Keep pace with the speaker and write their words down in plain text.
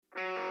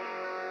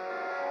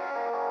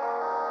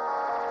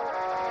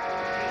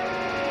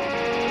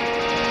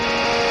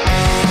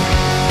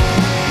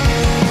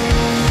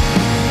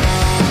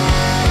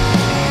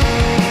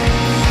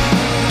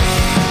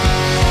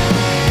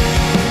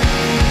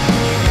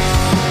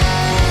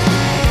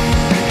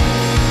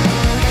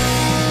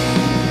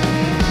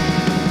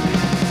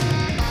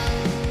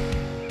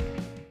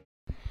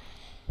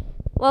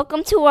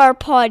Welcome to our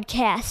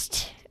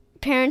podcast,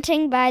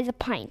 Parenting by the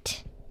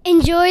Pint.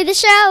 Enjoy the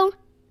show.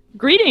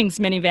 Greetings,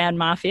 Minivan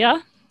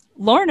Mafia.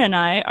 Lauren and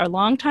I are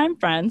longtime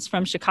friends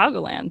from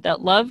Chicagoland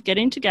that love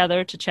getting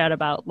together to chat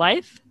about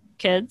life,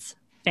 kids,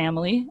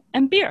 family,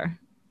 and beer.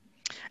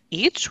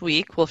 Each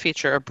week, we'll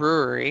feature a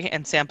brewery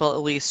and sample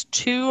at least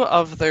 2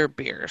 of their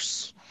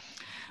beers.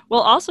 We'll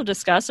also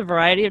discuss a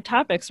variety of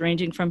topics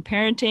ranging from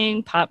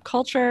parenting, pop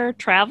culture,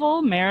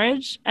 travel,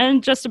 marriage,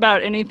 and just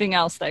about anything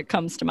else that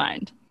comes to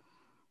mind.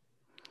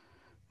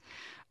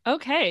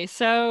 Okay,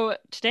 so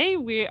today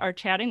we are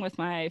chatting with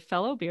my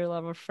fellow beer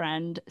lover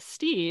friend,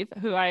 Steve,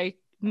 who I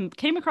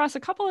came across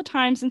a couple of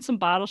times in some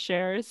bottle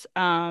shares.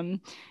 And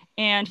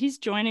he's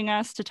joining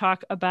us to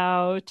talk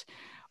about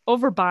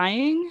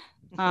overbuying,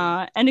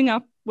 ending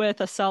up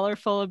with a cellar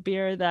full of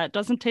beer that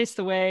doesn't taste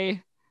the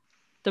way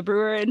the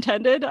brewer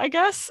intended, I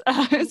guess.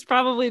 It's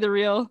probably the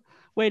real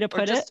way to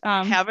put it.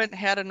 Haven't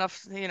had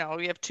enough,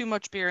 we have too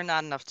much beer and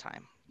not enough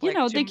time.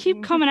 They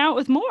keep coming out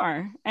with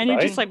more, and you're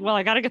just like, well,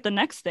 I got to get the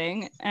next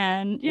thing.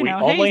 And, we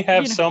only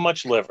have so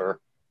much liver.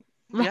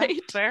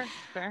 Right. Yeah,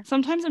 fair.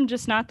 Sometimes I'm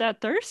just not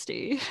that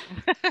thirsty.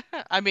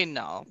 I mean,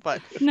 no,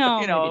 but no,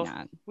 maybe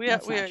not.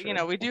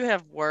 We do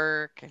have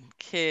work and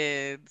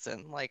kids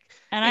and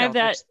and I have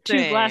that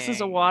 2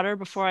 glasses of water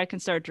before I can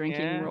start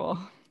drinking rule.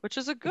 Which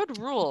is a good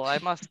rule, I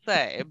must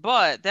say,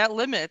 but that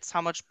limits how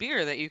much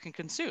beer that you can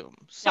consume.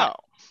 So,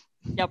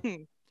 yep.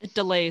 It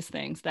delays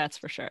things, that's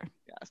for sure.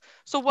 Yes.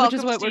 So welcome, which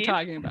is what Steve. We're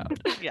talking about.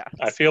 Yeah.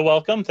 I feel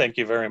welcome. Thank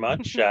you very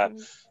much.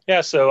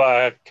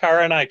 So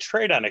Kara and I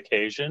trade on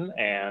occasion.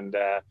 And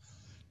a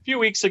few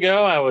weeks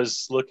ago, I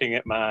was looking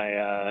at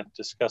my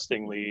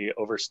disgustingly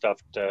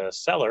overstuffed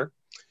cellar.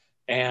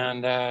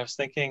 And I was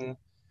thinking,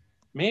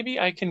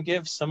 maybe I can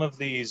give some of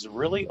these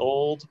really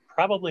old,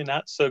 probably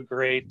not so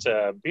great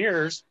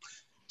beers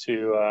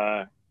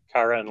to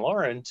Kara and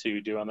Lauren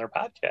to do on their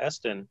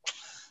podcast and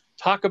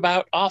talk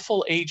about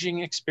awful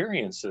aging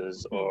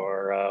experiences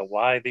or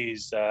why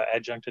these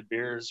adjuncted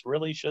beers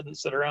really shouldn't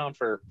sit around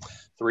for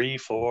 3,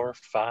 4,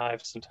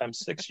 5, sometimes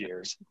 6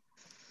 years.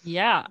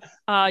 Yeah.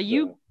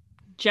 You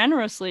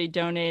generously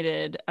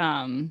donated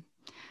some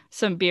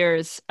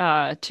beers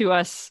to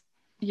us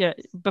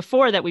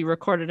before that we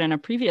recorded in a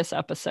previous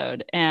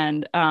episode.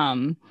 And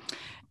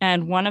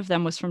one of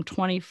them was from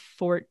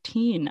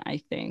 2014, I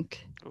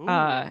think.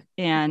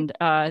 And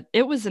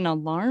it was an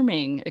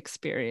alarming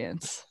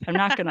experience. I'm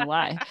not going to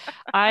lie.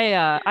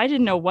 I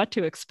didn't know what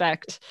to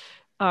expect.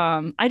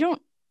 I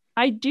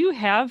do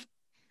have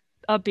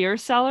a beer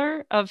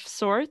cellar of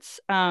sorts,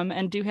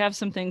 and do have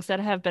some things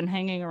that have been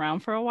hanging around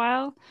for a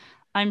while.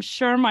 I'm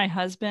sure my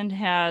husband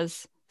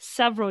has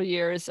several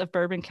years of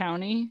Bourbon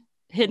County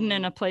hidden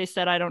in a place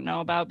that I don't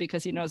know about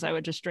because he knows I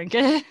would just drink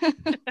it.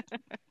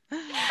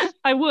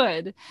 I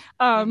would.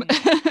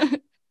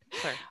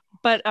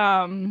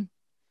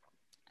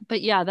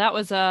 But yeah, that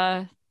was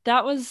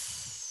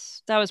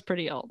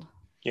pretty old.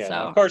 Yeah, so.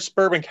 Of course,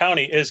 Bourbon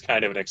County is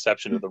kind of an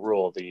exception to the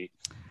rule. The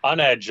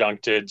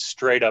unadjuncted,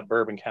 straight up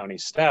Bourbon County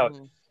stout,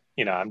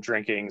 I'm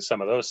drinking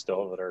some of those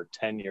still that are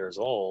 10 years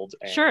old.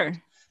 And sure.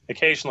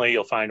 Occasionally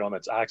you'll find one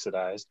that's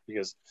oxidized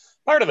because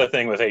part of the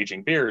thing with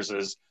aging beers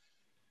is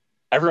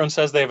everyone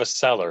says they have a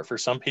cellar. For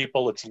some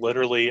people, it's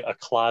literally a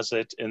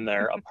closet in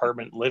their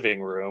apartment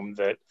living room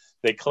that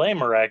they claim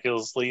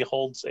miraculously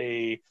holds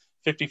a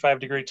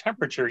 55-degree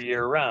temperature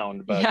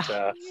year-round. But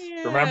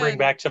remembering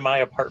back to my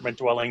apartment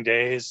dwelling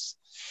days,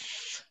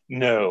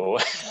 no.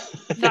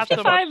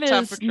 55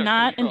 is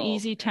not an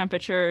easy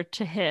temperature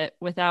to hit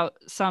without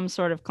some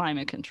sort of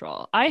climate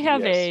control. I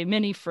have a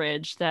mini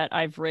fridge that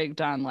I've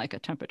rigged on like a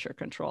temperature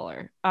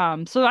controller.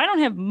 So I don't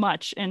have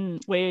much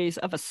in ways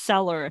of a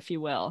cellar, if you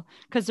will,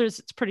 because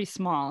it's pretty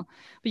small.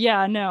 But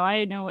yeah, no,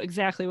 I know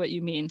exactly what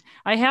you mean.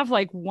 I have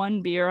like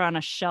one beer on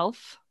a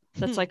shelf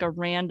that's like a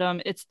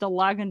random, it's the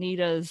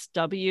Lagunitas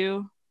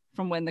W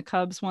from when the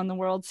Cubs won the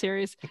World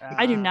Series.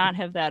 I do not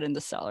have that in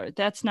the cellar.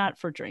 That's not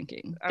for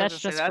drinking. That's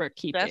just for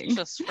keeping. That's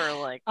just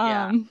for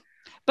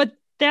But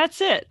that's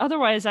it.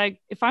 Otherwise,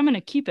 if I'm going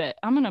to keep it,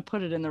 I'm going to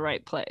put it in the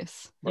right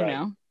place, you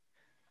know?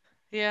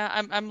 Yeah,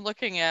 I'm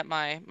looking at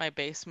my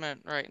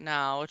basement right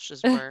now, which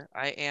is where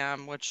I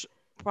am, which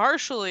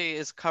partially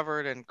is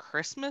covered in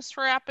Christmas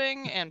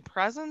wrapping and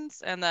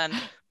presents, and then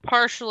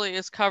partially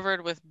is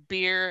covered with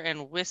beer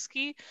and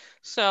whiskey.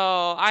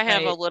 So I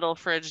have a little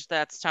fridge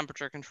that's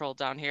temperature controlled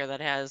down here that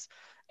has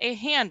a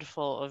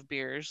handful of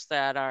beers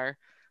that are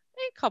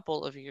a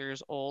couple of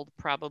years old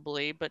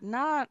probably, but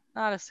not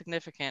a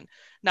significant.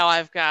 Now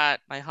I've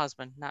got my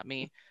husband, not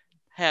me,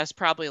 has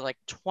probably like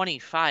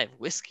 25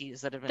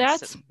 whiskeys that have been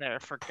sitting there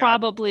for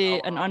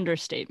probably an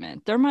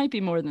understatement. There might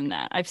be more than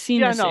that. I've seen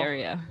this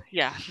area.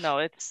 Yeah, no,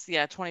 it's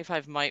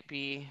 25 might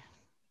be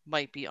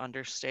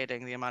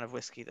understating the amount of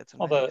whiskey that's in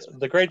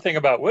the great thing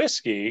about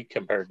whiskey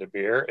compared to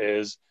beer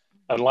is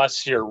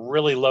unless you're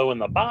really low in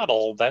the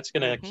bottle, that's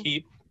going to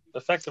keep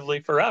effectively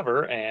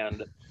forever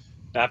and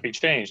not be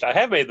changed. I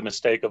have made the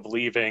mistake of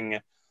leaving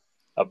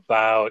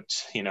about,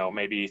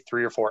 maybe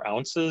 3 or 4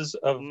 ounces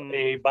of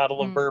a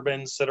bottle of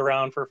bourbon sit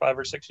around for 5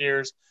 or 6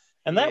 years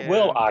and that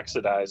will Yeah.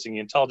 oxidize, and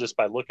you can tell just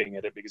by looking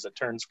at it because it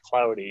turns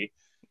cloudy,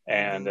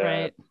 and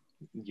Right.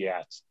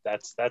 yeah,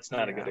 that's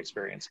not a good Yeah.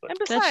 experience. But And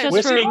That's besides,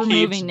 just for whiskey keeps,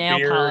 removing nail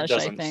beer polish, I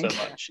doesn't so think.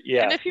 much.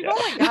 Yeah, and if you've yeah.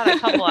 only got a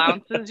couple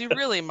ounces, you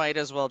really might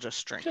as well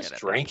just drink Just it at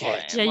drink that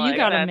point. it. Yeah, you Like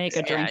got to that's make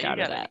a drink you out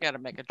of gotta you that. gotta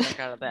make a drink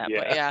out of that.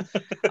 But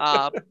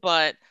Yeah.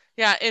 but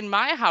yeah, in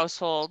my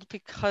household,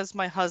 because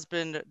my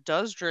husband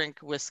does drink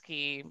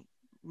whiskey,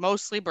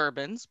 mostly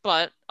bourbons,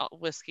 but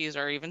whiskeys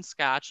or even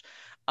scotch,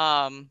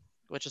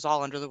 which is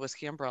all under the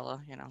whiskey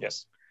umbrella,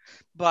 Yes.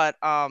 but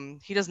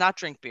he does not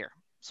drink beer.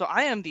 So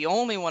I am the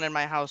only one in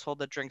my household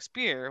that drinks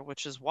beer,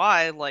 which is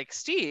why, like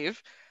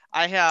Steve,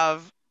 I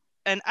have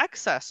an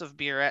excess of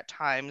beer at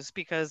times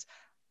because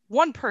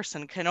one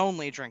person can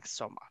only drink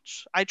so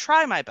much. I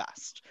try my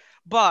best,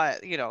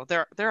 but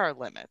there are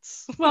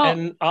limits. Well,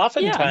 And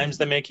oftentimes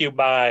they make you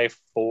buy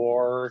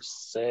 4,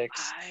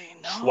 6, I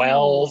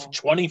 12, know.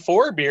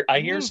 24 beer. I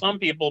hear Mhm. some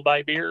people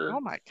buy beer Oh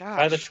my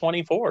by the gosh.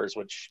 24s,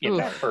 which,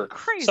 Oof. for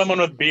Crazy. someone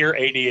with beer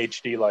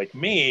ADHD like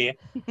me,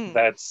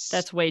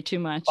 that's way too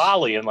much.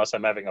 folly unless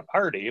I'm having a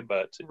party.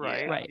 But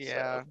right. Right.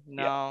 Yeah.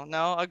 So,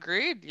 No,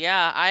 agreed.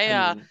 Yeah.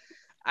 And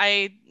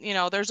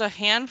There's a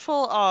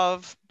handful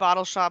of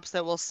bottle shops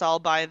that will sell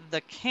by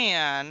the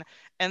can,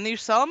 and you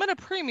sell them at a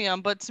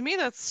premium, but to me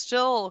that's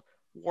still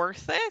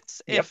worth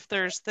it Yep. if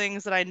there's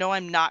things that I know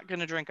I'm not going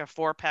to drink a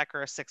 4-pack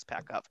or a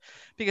 6-pack of,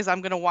 because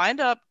I'm going to wind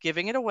up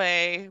giving it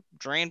away,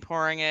 drain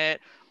pouring it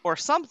or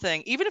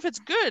something, even if it's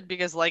good,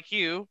 because like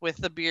you with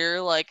the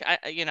beer, like I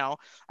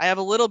have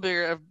a little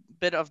bit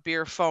of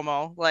beer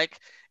FOMO. Like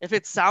if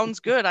it sounds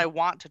good, I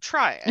want to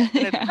try it.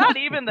 And it's Yeah. not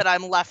even that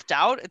I'm left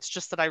out. It's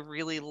just that I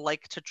really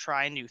like to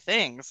try new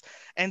things.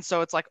 And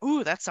so it's like,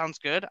 ooh, that sounds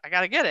good. I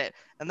got to get it.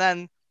 And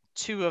then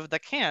 2 of the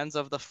cans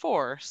of the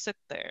 4 sit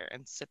there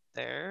and sit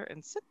there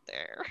and sit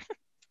there.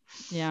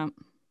 Yeah.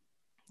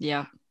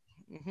 Yeah.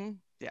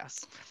 Yes.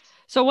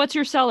 So what's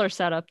your cellar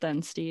setup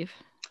then, Steve?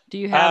 Do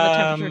you have a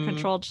temperature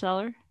controlled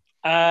cellar?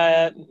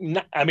 I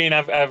mean,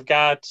 I've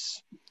got,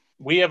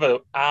 we have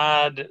a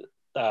odd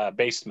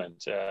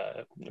basement.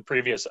 The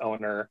previous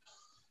owner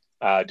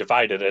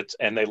divided it,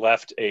 and they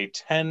left a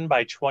 10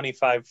 by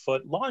 25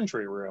 foot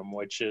laundry room,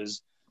 which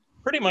is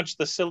pretty much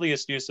the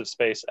silliest use of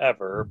space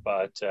ever.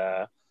 But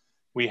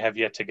we have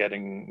yet to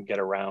get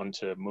around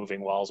to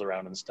moving walls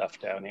around and stuff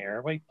down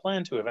here. We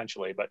plan to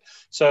eventually, but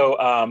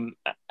so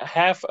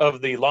half of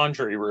the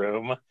laundry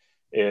room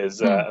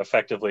is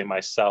effectively my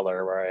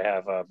cellar, where I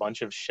have a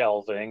bunch of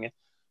shelving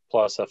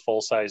plus a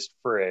full-sized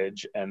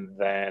fridge, and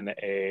then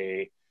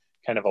a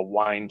kind of a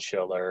wine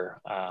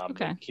chiller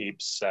that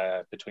keeps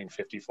between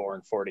 54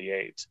 and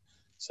 48.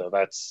 So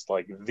that's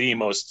like the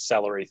most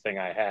celery thing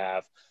I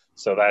have.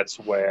 So that's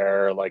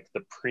where like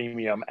the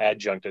premium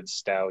adjuncted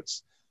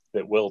stouts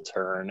that will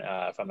turn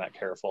if I'm not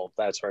careful,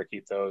 that's where I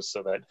keep those,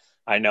 so that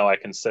I know I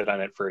can sit on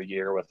it for a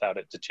year without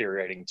it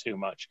deteriorating too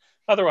much.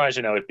 Otherwise,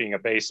 it being a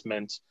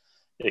basement,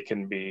 it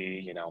can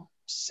be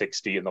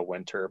 60 in the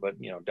winter, but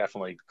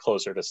definitely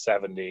closer to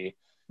 70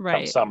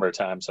 come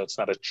summertime. So it's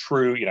not a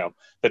true,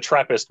 the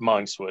Trappist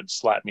monks would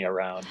slap me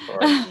around for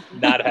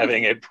not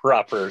having a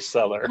proper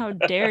cellar. How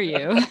dare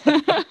you?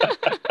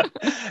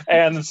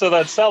 And so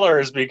that cellar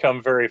has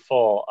become very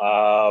full.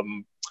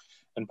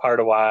 And part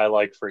of why I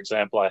like, for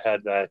example, I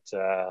had that,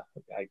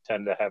 I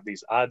tend to have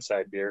these odd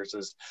side beers,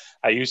 is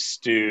I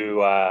used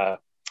to,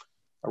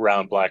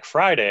 around Black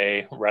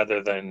Friday,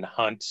 rather than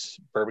hunt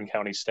Bourbon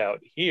County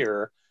Stout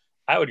here,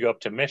 I would go up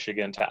to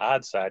Michigan to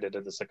Odd Side. I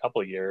did this a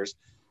couple of years,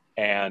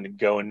 and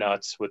go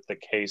nuts with the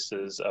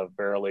cases of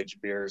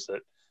barrel-aged beers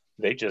that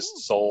they just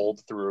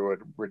sold through a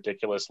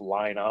ridiculous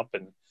lineup.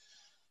 And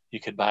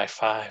you could buy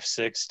 5,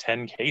 6,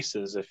 10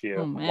 cases if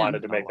you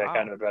wanted to make that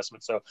kind of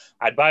investment. So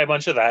I'd buy a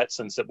bunch of that,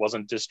 since it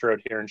wasn't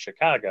distroed here in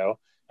Chicago,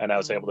 and I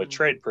was able to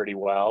trade pretty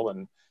well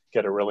and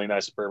get a really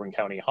nice Bourbon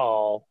County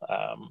haul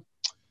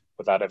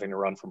without having to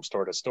run from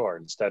store to store.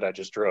 Instead, I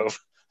just drove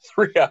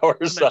 3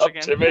 hours up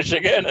to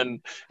Michigan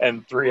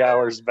and 3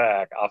 hours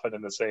back, often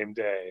in the same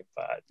day.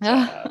 But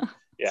yeah,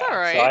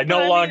 right, so I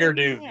no longer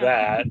do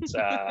that.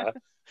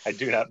 I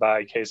do not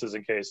buy cases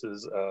and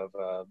cases of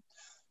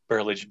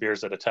barrel-aged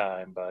beers at a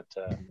time, but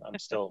I'm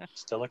still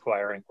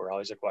acquiring. We're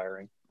always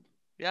acquiring.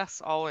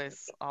 Yes,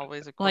 always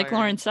acquiring. Like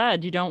Lauren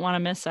said, you don't want to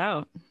miss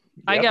out.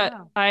 Yep.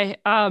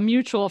 A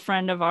mutual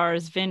friend of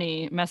ours,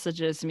 Vinny,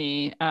 messages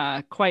me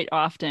quite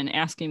often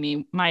asking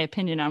me my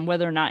opinion on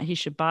whether or not he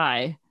should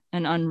buy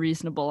an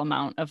unreasonable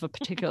amount of a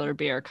particular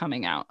beer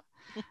coming out.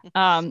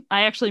 I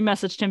actually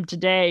messaged him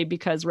today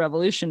because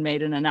Revolution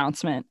made an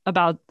announcement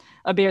about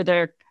a beer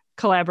they're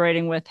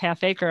collaborating with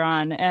Half Acre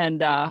on,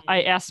 and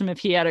I asked him if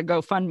he had a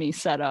GoFundMe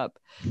set up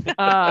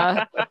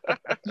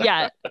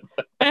yet,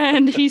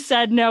 and he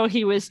said no,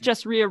 he was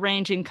just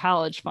rearranging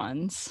college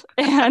funds.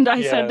 And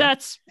I said,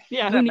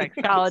 who needs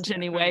college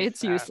anyway?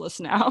 It's useless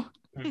now.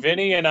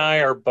 Vinny and I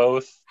are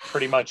both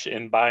pretty much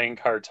in buying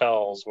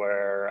cartels,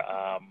 where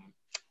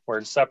we're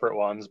in separate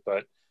ones,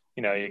 but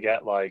you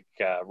get like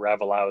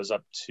Ravelau's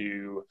up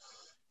to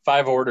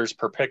 5 orders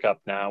per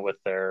pickup now with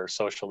their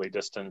socially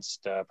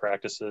distanced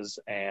practices,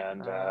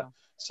 and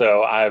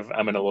so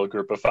I'm in a little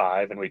group of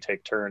 5, and we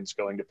take turns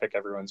going to pick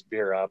everyone's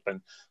beer up.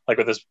 And like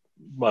with this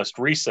most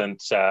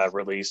recent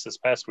release this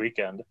past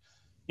weekend,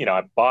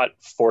 I bought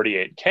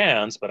 48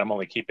 cans, but I'm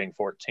only keeping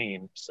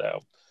 14, so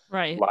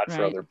right, a lot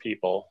for right. other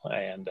people,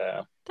 and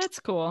That's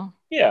cool.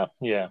 Yeah.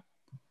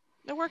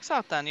 It works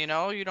out then, you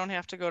don't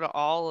have to go to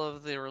all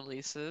of the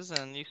releases,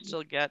 and you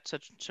still get to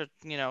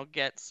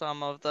get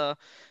some of the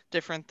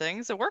different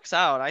things. It works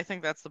out. I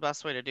think that's the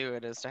best way to do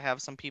it, is to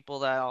have some people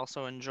that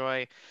also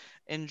enjoy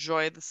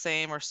the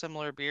same or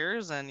similar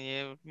beers, and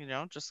you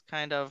just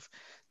kind of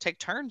take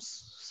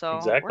turns. So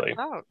Exactly. It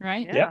works out.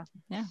 Right. Yeah.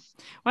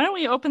 Why don't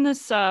we open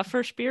this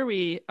first beer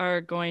we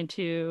are going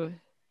to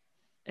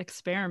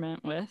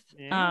experiment with?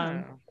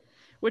 Yeah.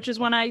 Which is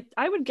one I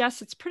would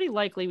guess it's pretty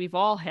likely we've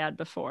all had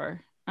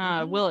before.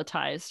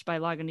 Willetized by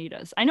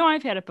Lagunitas. I know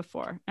I've had it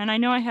before, and I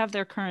know I have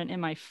their current in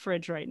my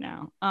fridge right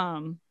now.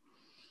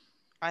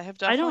 I have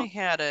definitely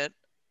had it.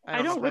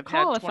 I don't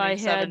recall if I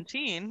had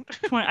 2017.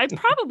 I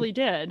probably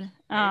did.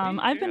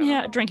 I've been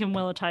Maybe. drinking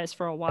Willetized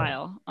for a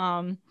while.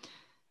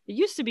 It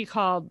used to be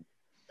called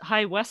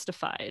High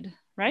Westified,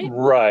 right?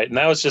 Right, and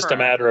that was just Correct.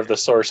 a matter of the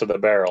source of the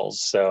barrels.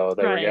 So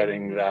they were Right.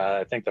 getting,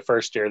 I think the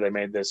first year they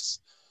made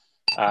this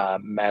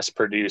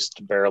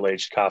mass-produced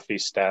barrel-aged coffee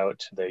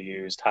stout. They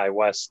used High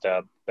West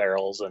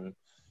barrels, and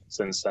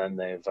since then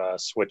they've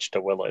switched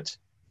to Willet.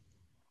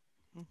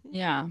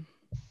 Yeah.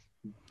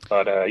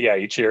 But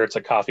each year it's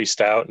a coffee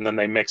stout, and then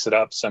they mix it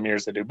up. Some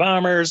years they do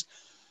bombers.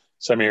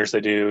 Some years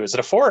they do, is it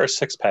a 4 or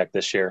 6-pack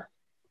this year?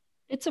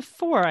 It's a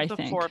 4, I It's a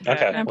think. 4-pack,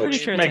 Okay, I'm pretty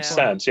which sure makes it's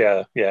a 4. sense.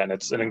 Yeah, and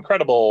it's an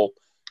incredible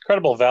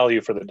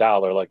value for the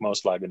dollar, like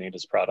most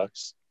Lagunitas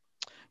products.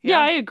 Yeah,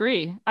 I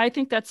agree. I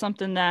think that's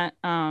something that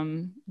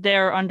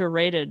they're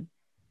underrated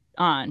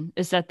on,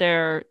 is that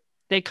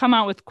they come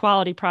out with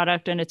quality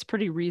product and it's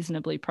pretty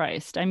reasonably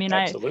priced. I mean,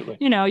 Absolutely.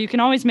 you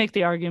can always make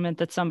the argument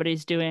that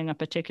somebody's doing a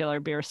particular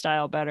beer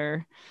style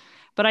better.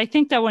 But I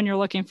think that when you're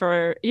looking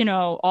for,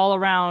 all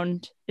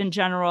around in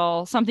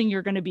general, something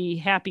you're going to be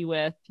happy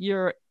with,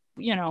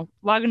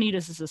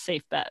 Lagunitas is a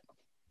safe bet.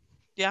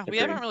 Yeah, we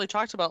haven't really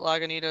talked about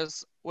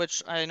Lagunitas,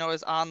 which I know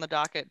is on the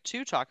docket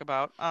to talk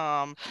about.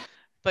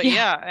 But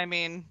I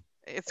mean,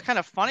 it's kind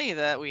of funny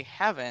that we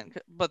haven't,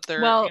 but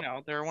they're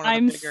they're one of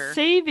the bigger. I'm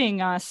saving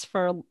us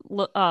for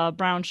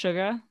brown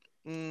sugar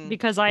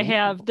because I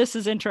have, this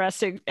is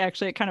interesting.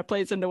 Actually, it kind of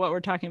plays into what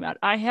we're talking about.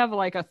 I have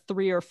like a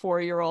 3 or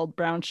 4-year-old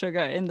brown sugar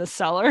in the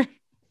cellar.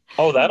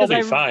 Oh, that'll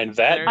be fine.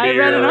 I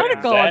read an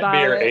article about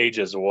beer it.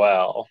 ages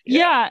well.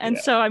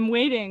 So I'm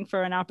waiting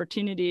for an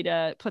opportunity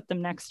to put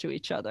them next to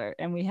each other,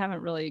 and we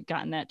haven't really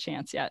gotten that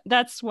chance yet.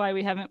 That's why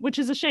we haven't, which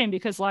is a shame,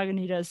 because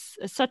Lagunitas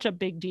is such a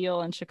big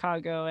deal in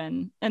Chicago,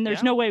 and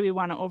there's no way we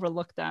want to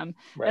overlook them.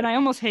 Right. And I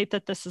almost hate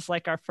that this is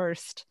like our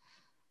first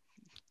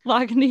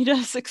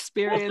Lagunitas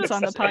experience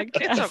on the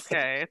podcast.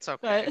 It's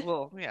okay.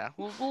 We'll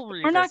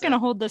revisit. We're not going to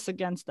hold this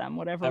against them,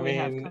 whatever we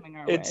have coming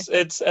our way.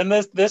 And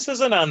this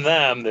isn't on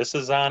them. This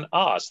is on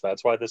us.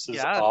 That's why this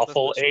is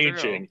awful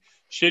aging. True.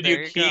 Should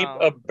you keep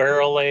a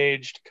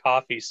barrel-aged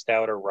coffee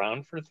stout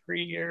around for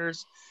 3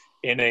 years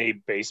in a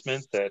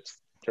basement that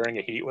during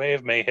a heat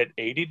wave may hit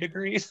 80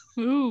 degrees?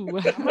 Ooh.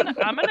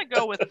 I'm gonna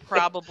go with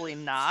probably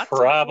not.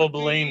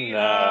 Probably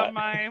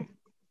not.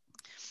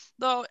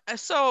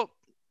 So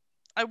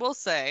I will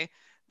say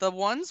the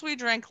ones we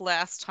drank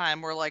last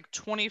time were like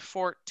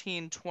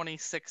 2014,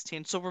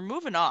 2016. So we're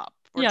moving up.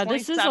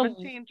 This is a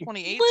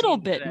 2018 little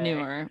bit today.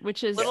 newer,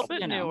 which is a little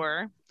bit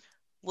newer.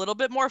 Little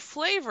bit more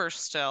flavor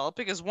still,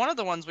 because one of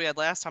the ones we had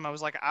last time, I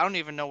was like, I don't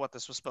even know what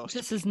this was supposed to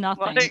be. This is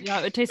nothing.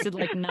 It tasted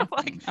like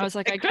nothing. I was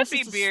like, I guess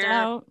it's beer.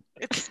 Stout.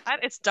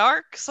 It's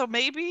dark, so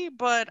maybe,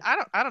 but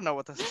I don't know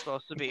what this is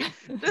supposed to be.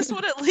 This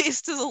one at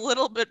least is a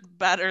little bit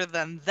better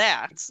than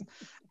that.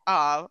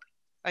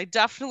 I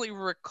definitely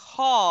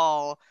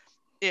recall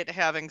it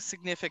having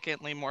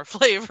significantly more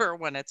flavor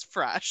when it's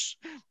fresh,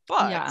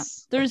 but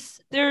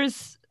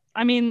there's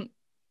I mean,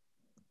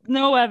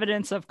 no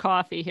evidence of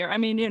coffee here. I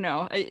mean,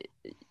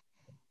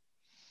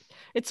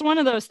 it's one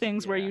of those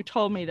things where you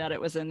told me that it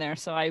was in there,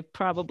 so I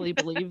probably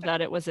believe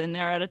that it was in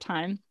there at a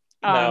time.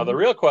 Now, the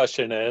real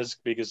question is,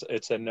 because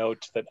it's a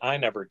note that I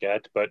never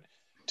get, but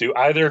do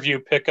either of you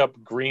pick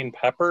up green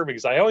pepper?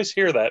 Because I always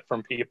hear that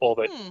from people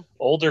that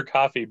older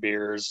coffee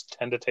beers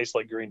tend to taste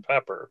like green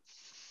pepper.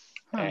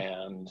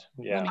 And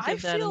I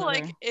feel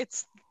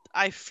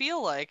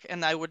like,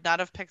 and I would not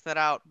have picked that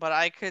out, but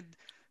I could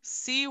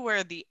see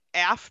where the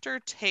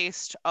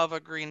aftertaste of a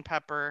green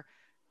pepper,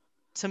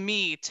 to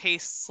me,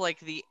 tastes like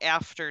the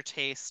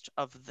aftertaste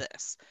of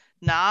this.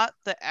 Not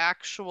the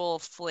actual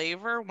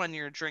flavor when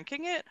you're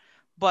drinking it,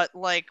 but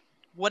like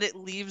what it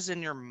leaves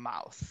in your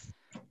mouth.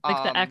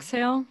 Like the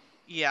exhale?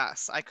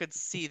 Yes, I could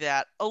see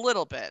that a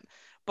little bit.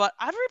 But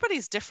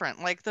everybody's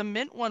different. Like the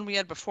mint one we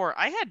had before,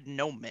 I had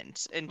no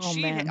mint, and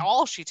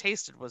all she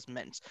tasted was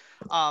mint.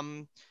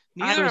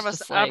 Neither of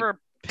us ever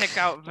pick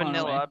out Blown away.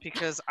 vanilla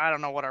because I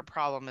don't know what our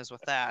problem is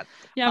with that.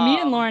 Yeah, me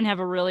and Lauren have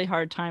a really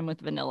hard time with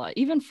vanilla,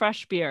 even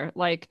fresh beer.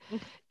 Like,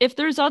 if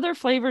there's other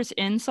flavors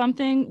in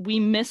something, we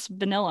miss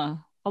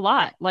vanilla a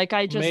lot. Like,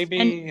 I just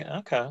Maybe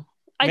okay.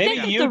 I Maybe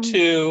think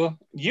that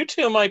you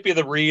two might be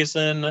the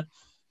reason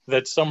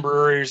that some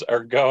breweries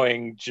are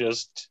going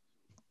just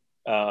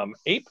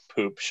ape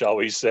poop, shall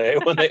we say,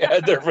 when they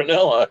add their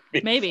vanilla.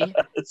 Maybe.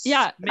 Because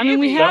Yeah, I mean,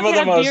 we Maybe. have some of the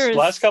had most beers.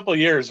 last couple of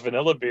years,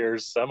 vanilla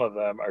beers, some of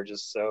them are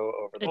just so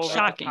over the It's top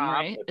shocking, top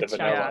right? with the It's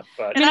vanilla. shocking.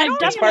 But I mean, I I've don't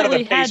that's part of the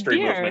definitely had pastry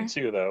beer. movement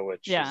too, though,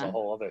 which is Yeah. a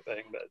whole other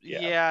thing. But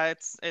Yeah,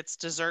 it's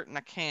dessert in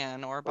a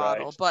can or a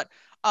bottle. Right. But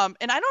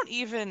and I don't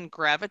even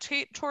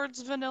gravitate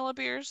towards vanilla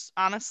beers,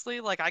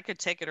 honestly. Like I could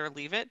take it or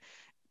leave it,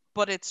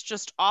 but it's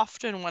just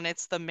often when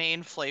it's the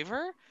main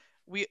flavor,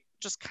 we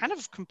just kind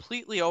of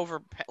completely It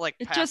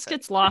pass just it.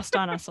 gets lost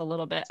on us a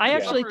little bit. I Yeah.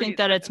 actually think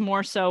that it's reason.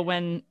 more so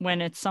when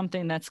it's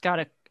something that's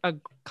got a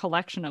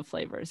collection of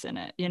flavors in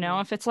it. You know,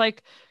 Mhm. if it's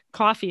like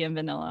coffee and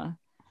vanilla,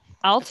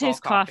 I'll It's all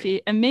taste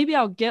coffee and maybe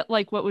I'll get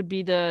like what would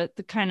be the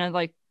kind of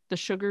like the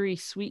sugary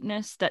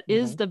sweetness that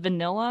is the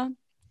vanilla,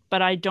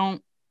 but I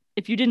don't.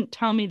 If you didn't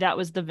tell me that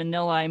was the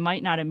vanilla, I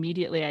might not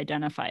immediately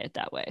identify it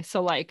that way.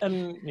 So like,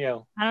 And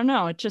I don't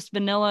know. It's just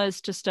vanilla is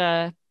just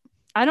I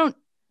don't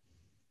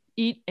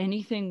eat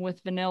anything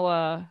with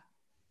vanilla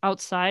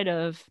outside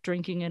of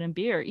drinking it in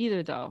beer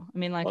either, though. I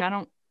mean, like, Well- I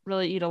don't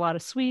really eat a lot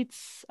of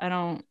sweets. I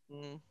don't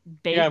Mm.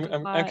 bake yeah, a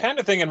I'm lot. kind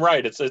of thinking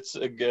right. It's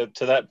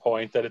to that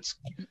point that it's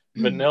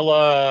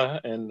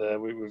vanilla, and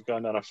we've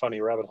gone down a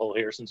funny rabbit hole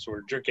here since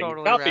we're drinking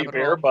Totally coffee rabbit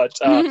beer, hole.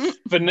 but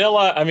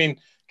vanilla. I mean,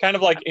 kind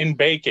of like in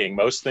baking,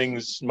 most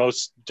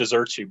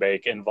desserts you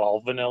bake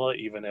involve vanilla,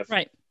 even if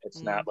Right.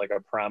 it's not like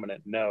a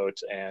prominent note.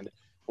 And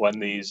when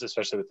these,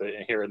 especially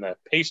with here in the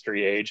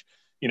pastry age,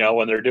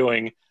 when they're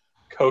doing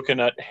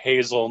coconut,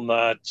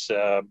 hazelnut,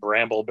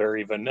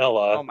 brambleberry,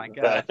 vanilla, Oh my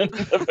God. then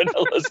the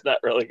vanilla's not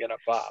really gonna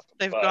pop.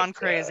 They've But, gone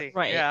crazy.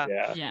 Right.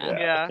 Yeah.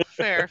 Yeah.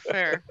 Fair.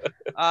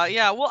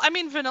 Yeah, well, I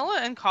mean, vanilla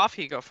and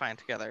coffee go fine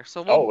together.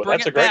 So Oh, we'll bring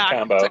that's it a great back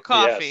combo. to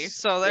coffee. Yes.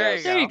 So there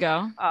Yes. you go. There you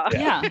go.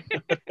 Yeah.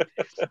 Yeah.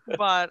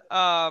 But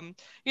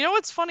you know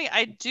what's funny?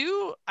 I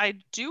do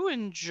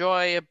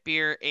enjoy a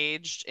beer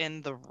aged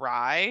in the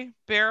rye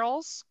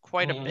barrels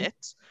quite a Mhm.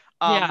 bit.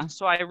 Yeah.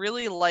 So I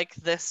really like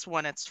this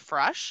when it's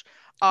fresh.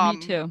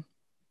 Me too.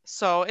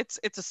 So it's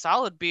a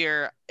solid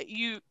beer.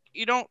 You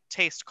don't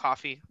taste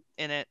coffee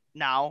in it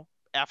now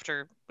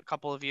after a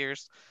couple of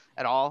years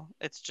at all.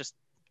 It's just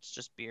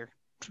beer.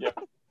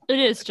 It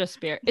is just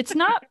beer. It's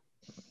not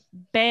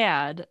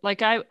bad.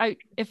 Like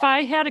if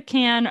I had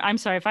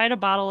if I had a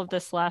bottle of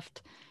this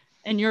left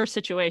in your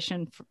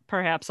situation,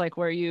 perhaps like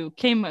where you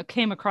came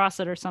across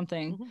it or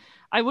something, Mhm.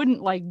 I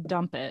wouldn't like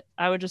dump it.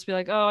 I would just be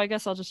like, oh, I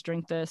guess I'll just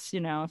drink this,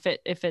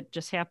 if it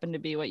just happened to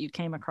be what you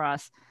came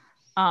across.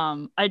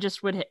 I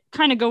just would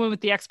kind of go in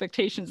with the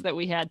expectations that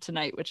we had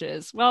tonight, which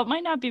is, well, it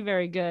might not be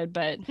very good,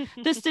 but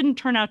this didn't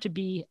turn out to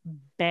be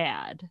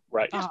bad.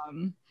 Right.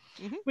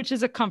 Which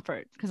is a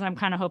comfort because I'm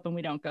kind of hoping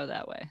we don't go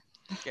that way.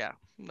 Yeah,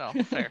 no,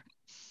 fair.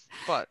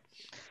 But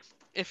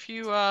if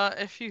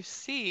you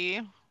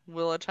see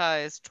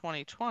Willatize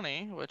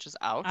 2020, which is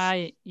out,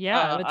 I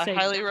would I say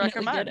highly definitely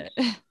recommend get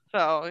it.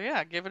 so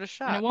yeah, give it a And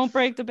shot. it won't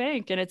break the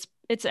bank, and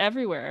it's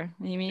everywhere.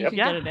 I mean, you Yep. can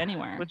Yeah, get it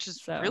anywhere, which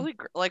is so. really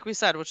like we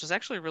said, which is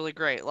actually really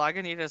great.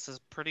 Lagunitas is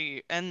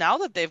pretty, and now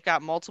that they've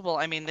got multiple,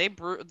 I mean,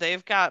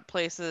 they've got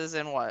places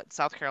in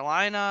South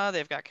Carolina,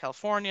 they've got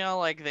California,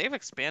 like they've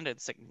expanded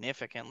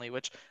significantly.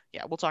 Which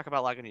yeah, we'll talk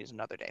about Lagunitas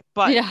another day.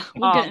 But Yeah,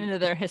 we'll get into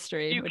their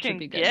history, you which can would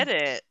be good. get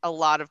it a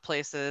lot of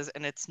places,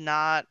 and it's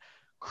not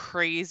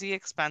crazy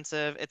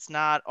expensive. It's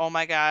not, oh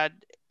my God,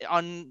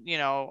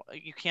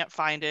 you can't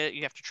find it.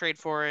 You have to trade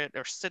for it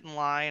or sit in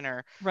line,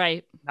 or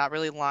Right. not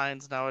really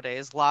lines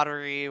nowadays,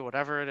 lottery,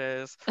 whatever it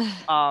is.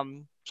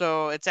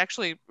 So it's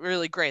actually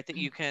really great that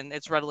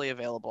it's readily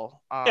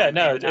available. Yeah,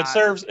 no, and it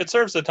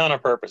serves a ton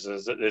of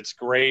purposes. It's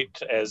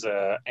great as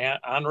a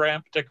on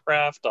ramp to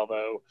craft,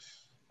 although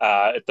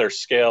at their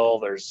scale,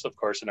 there's of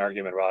course an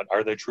argument about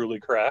are they truly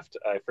craft.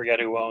 I forget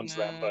who owns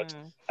them, but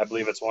I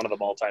believe it's one of the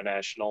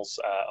multinationals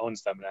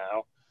owns them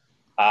now.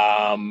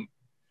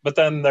 But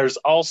then there's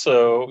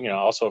also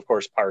of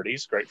course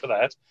parties, great for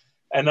that,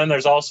 and then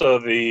there's also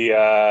the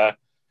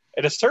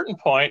at a certain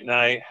point, and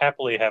I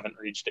happily haven't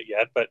reached it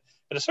yet, but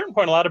at a certain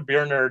point, a lot of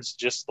beer nerds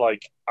just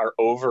like are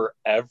over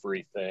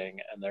everything,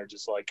 and they're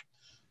just like,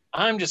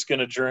 I'm just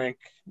gonna drink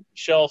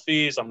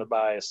shelfies. I'm gonna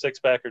buy a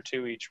 6-pack or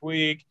 2 each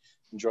week,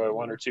 enjoy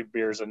 1 or 2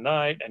 beers a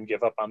night, and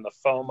give up on the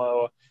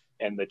FOMO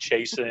and the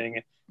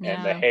chasing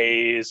and the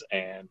haze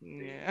and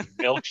the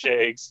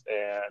milkshakes,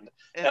 and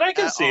I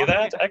can see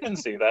that. I can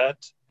see that.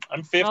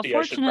 I'm 50.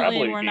 Well, I should probably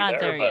fortunately, we're be not there,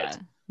 there but yet.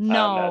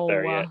 No, I'm not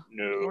there yet.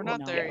 No, we're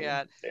not there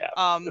yet.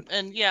 Yeah.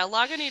 And yeah,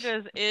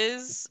 Lagunitas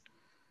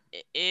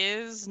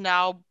is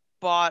now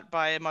bought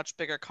by a much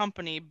bigger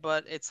company,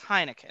 but it's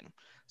Heineken.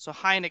 So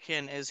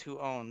Heineken is who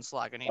owns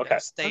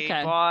Lagunitas. Okay.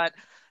 They bought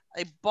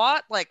I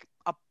bought like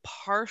a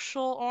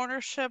partial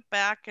ownership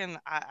back in,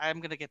 I'm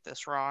going to get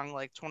this wrong,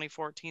 like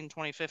 2014,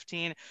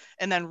 2015.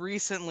 And then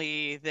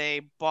recently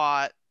they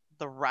bought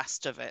the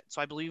rest of it. So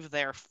I believe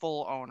they're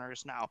full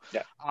owners now.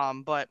 Yeah.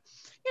 But,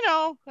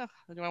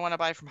 do I want to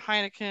buy from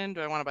Heineken?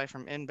 Do I want to buy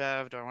from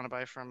InBev? Do I want to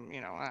buy from, I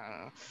don't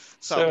know.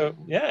 So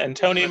yeah, and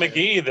Tony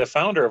McGee, the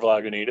founder of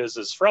Lagunitas,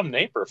 is from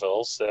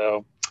Naperville.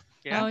 So,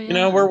 Yeah. Oh,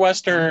 yeah. we're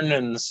Western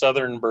and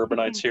Southern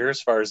bourbonites here, as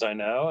far as I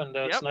know. And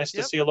it's Yep, nice to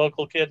yep. see a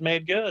local kid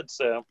made good.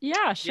 So, Yeah,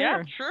 Yeah,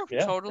 sure. true.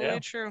 Yeah, Totally yeah.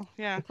 true.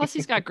 Yeah. Plus,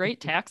 he's got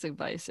great tax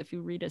advice if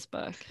you read his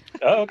book.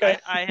 oh, okay.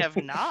 I have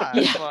not,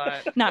 Yeah.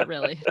 but Not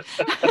really. if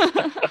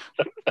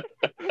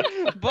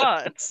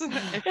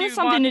It you has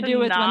something want to do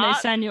with when they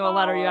not send you a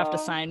letter you have to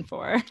follow- sign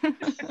for.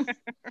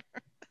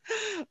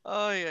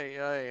 Oh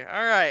yeah.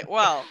 All right.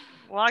 Well,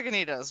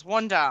 Lagunitas,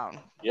 one down.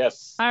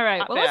 Yes. All right.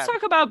 Not Well, let's bad.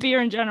 talk about beer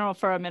in general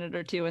for a minute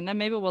or two, and then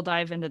maybe we'll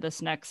dive into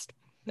this next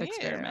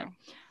experiment.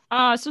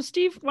 So,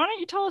 Steve, why don't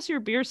you tell us your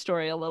beer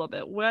story a little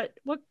bit?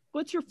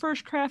 What's your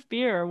first craft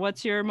beer?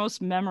 What's your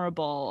most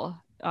memorable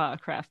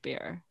craft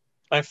beer?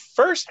 My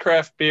first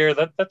craft beer,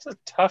 that's a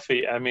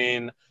toughie. I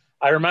mean,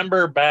 I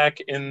remember back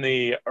in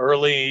the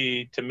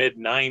early to mid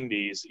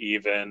 90s,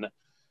 even,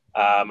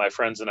 my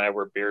friends and I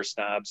were beer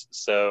snobs.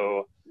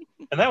 So,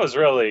 and that was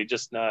really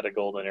just not a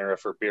golden era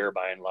for beer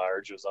by and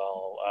large. It was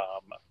all,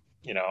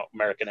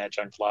 American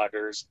adjunct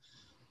lagers,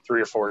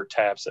 3 or 4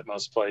 taps at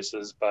most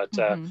places. But,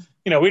 Mhm.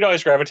 We'd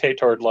always gravitate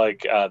toward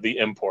like the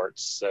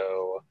imports.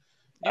 So,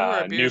 You were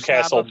a beer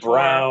Newcastle snob before.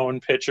 Brown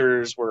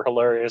pitchers were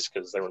hilarious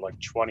because they were like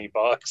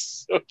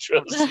 $20, which Oh,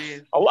 was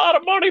geez. a lot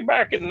of money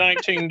back in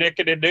 19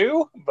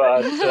 dickety-doo.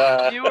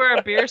 But You were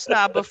a beer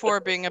snob before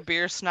being a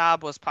beer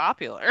snob was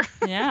popular.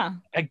 Yeah.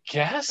 I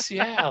guess,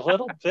 yeah, a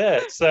little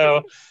bit.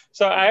 So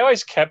I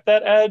always kept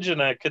that edge, and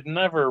I could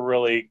never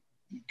really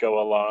go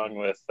along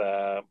with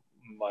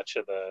much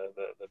of the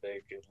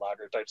big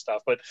lager type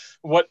stuff. But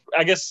what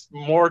I guess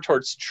more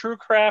towards true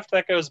craft,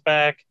 that goes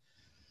back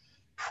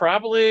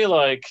probably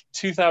like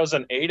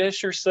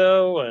 2008-ish or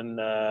so, and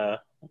I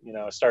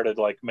started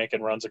like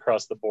making runs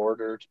across the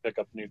border to pick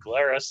up New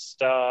Glarus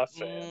stuff,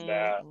 and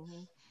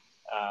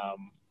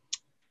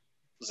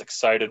was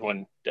excited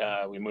when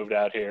we moved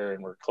out here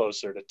and we're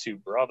closer to Two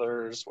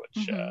Brothers,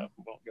 which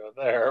won't go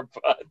there,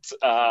 but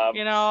I'm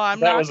that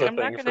not. was a I'm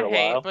not thing going for to a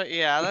hate, while. but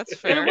yeah, that's It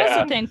fair. was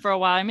Yeah. a thing for a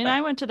while. I mean,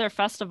 I went to their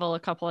festival a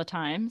couple of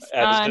times,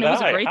 As and did it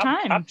was a I. great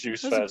time. Hop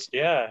Juice It was a- Fest,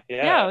 yeah.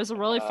 Yeah, it was a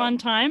really fun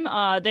time.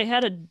 They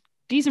had a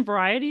decent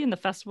variety, and the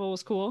festival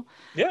was cool.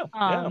 Yeah,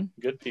 Um,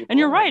 good people. And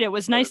you're right; it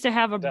was nice to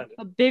have attended.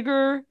 a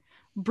bigger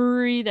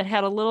brewery that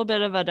had a little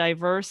bit of a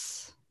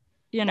diverse,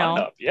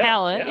 Lineup, yeah,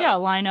 palette, yeah.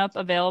 lineup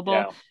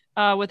available,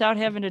 Yeah, without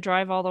having to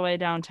drive all the way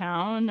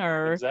downtown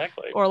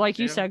exactly. or like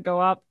you Yeah. said, go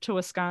up to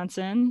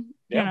Wisconsin.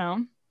 Yeah.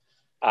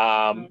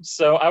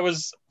 So I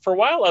was, for a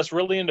while, I was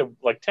really into,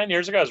 like 10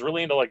 years ago, I was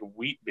really into like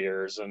wheat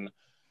beers, and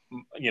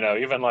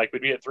even like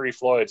we'd be at Three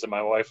Floyds and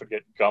my wife would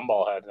get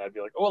Gumball Head, and I'd be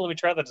like, oh, let me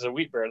try that as a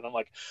wheat beer. And I'm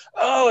like,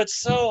 oh, it's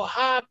so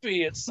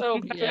hoppy. It's so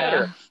bitter.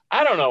 Yeah.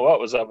 I don't know what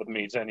was up with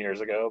me 10 years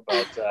ago,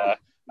 but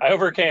I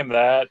overcame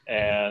that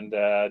and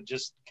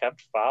just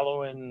kept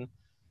following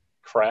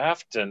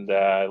craft. And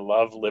I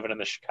love living in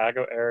the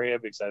Chicago area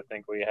because I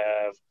think we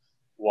have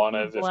one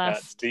of, if not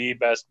Blessed. the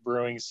best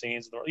brewing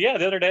scenes in the world. Yeah,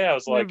 the other day I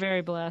was We're like,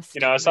 very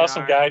blessed. I saw We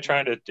some are. guy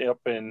trying to up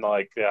in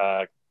like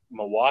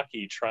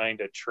Milwaukee trying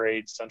to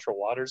trade Central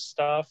Waters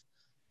stuff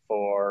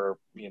for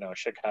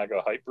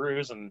Chicago hype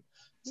brews, and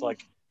it's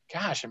like,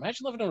 gosh,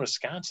 imagine living in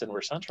Wisconsin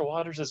where Central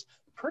Waters is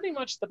pretty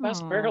much the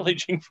best Aw. barrel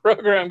aging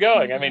program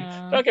going. I mean,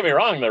 Yeah. don't get me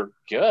wrong, they're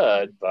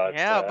good, but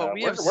but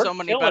we have we're so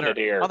many killing better it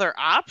here. other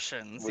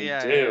options. We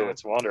yeah, do. yeah.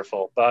 It's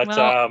wonderful, but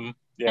Well,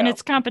 yeah. And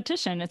it's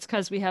competition. It's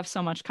because we have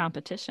so much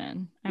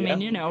competition. I mean,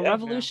 Yeah.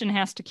 Revolution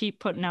has to keep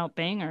putting out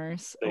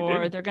bangers, They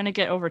or do. they're going to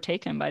get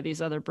overtaken by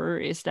these other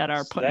breweries that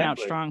are putting out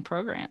Exactly. strong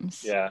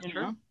programs. Yeah. you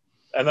know?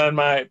 And then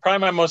probably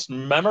my most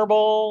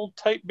memorable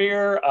type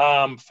beer,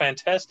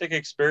 fantastic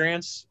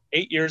experience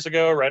 8 years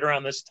ago, right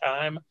around this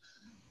time.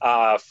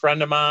 A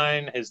friend of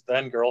mine, his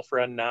then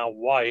girlfriend, now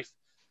wife,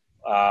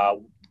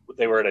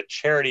 they were at a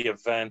charity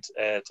event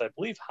at, I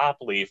believe, Hop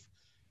Leaf,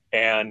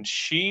 and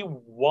she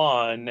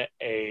won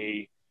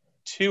a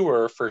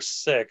tour for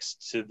 6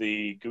 to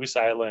the Goose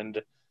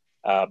Island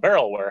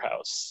Barrel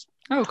Warehouse,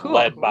 Oh, cool.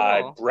 led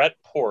by Cool. Brett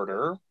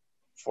Porter,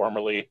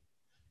 formerly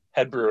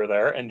head brewer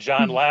there, and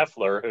John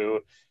Lafler, who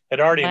had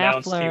already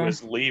announced he Lafler.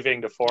 was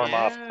leaving to form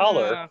off Yeah.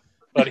 Color,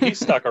 but he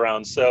stuck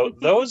around. So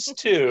those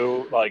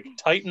two, like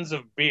titans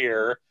of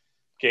beer,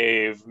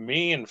 gave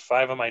me and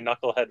 5 of my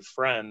knucklehead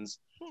friends,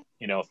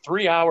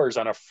 3 hours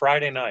on a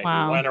Friday night.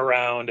 Wow. We went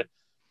around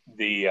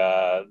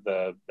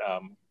the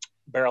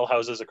barrel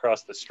houses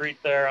across the street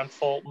there on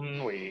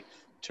Fulton. We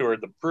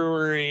toured the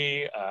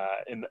brewery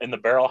in the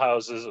barrel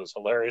houses. It was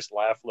hilarious.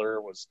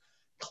 Lafler was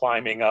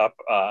climbing up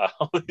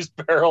all these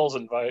barrels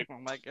and Oh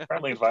my god.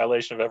 apparently in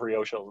violation of every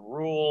OSHA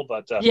rule,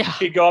 but Yeah.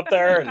 he'd go up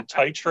there and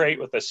titrate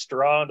with a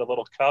straw into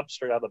little cups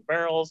straight out of the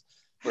barrels.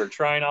 We were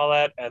trying all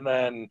that, and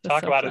then That's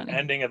talk so about funny. an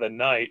ending of the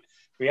night.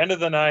 we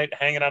ended the night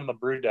hanging on the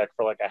brew deck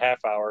for like a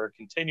half hour,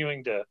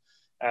 continuing to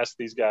ask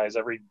these guys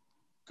every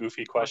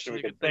goofy question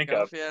we could think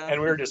of. Yeah. And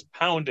we were just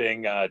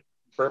pounding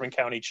Bourbon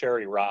County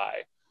cherry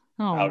rye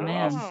off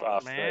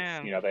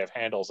man. the, they have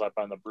handles up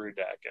on the brew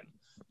deck. And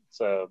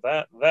so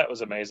that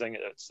was amazing.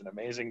 It's an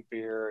amazing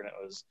beer, and it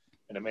was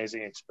an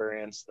amazing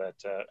experience that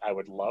I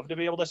would love to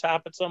be able to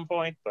top at some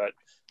point, but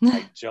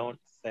I don't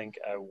think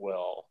I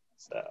will.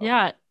 So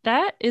yeah,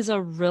 that is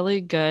a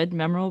really good,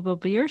 memorable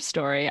beer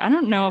story. I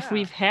don't know if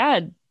we've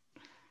had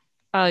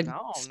a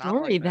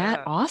story like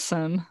that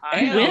awesome.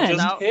 And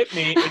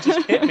it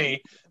just hit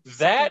me.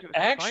 That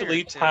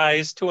actually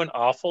ties to an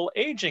awful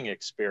aging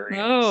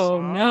experience. Oh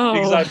no!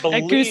 Because I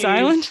believe at Goose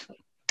Island.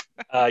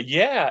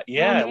 Yeah,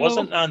 it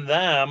wasn't on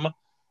them,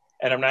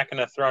 and I'm not going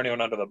to throw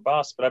anyone under the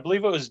bus, but I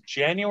believe it was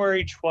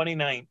January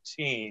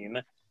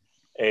 2019.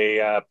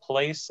 A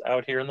place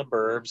out here in the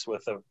burbs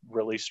with a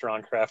really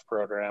strong craft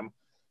program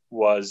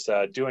was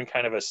doing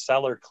kind of a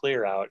cellar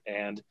clear out,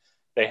 and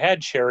they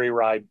had cherry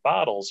rye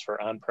bottles for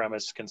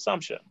on-premise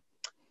consumption.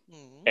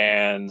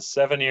 And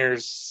 7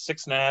 years,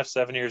 6.5,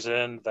 7 years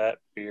in, that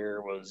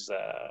beer was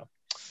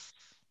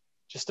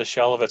just a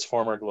shell of its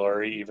former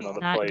glory, even though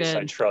the Not place good.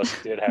 I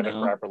trust did have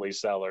it properly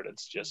cellared.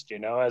 It's just,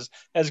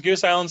 as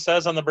Goose Island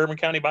says on the Bourbon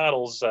County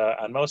bottles,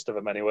 on most of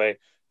them anyway,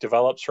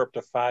 develops for up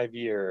to 5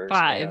 years.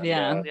 5, and,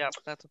 yeah. Yeah,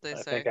 that's what they say.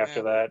 I think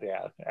after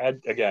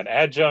that,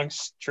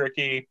 adjuncts,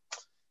 tricky.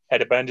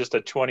 Had it been just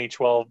a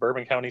 2012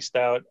 Bourbon County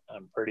stout,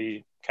 I'm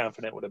pretty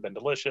confident would have been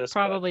delicious.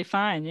 Probably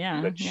fine,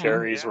 yeah. The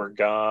cherries were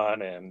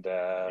gone, and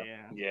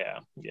and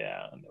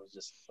it was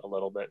just a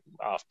little bit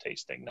off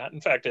tasting. Not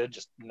infected,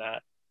 just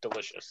not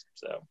delicious.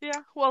 So yeah,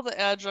 well, the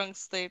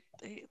adjuncts they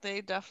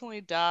definitely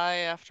die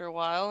after a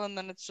while, and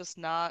then it's just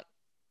not,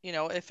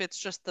 if it's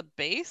just the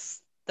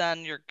base,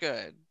 then you're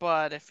good.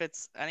 But if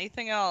it's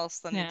anything else,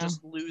 then it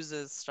just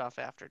loses stuff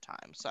after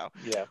time. So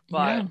all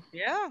right,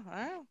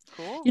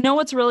 cool. You know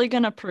what's really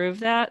going to prove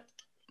that?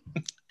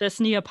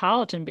 This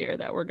Neapolitan beer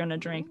that we're going to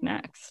drink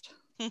next.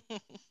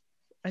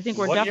 I think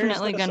we're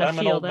definitely going to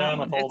feel that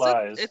one.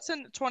 It's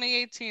in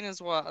 2018 as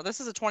well.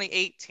 This is a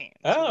 2018.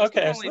 Oh,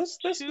 okay. So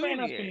this may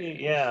not be.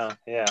 Yeah.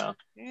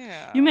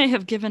 You may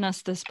have given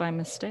us this by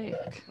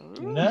mistake.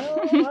 Ooh.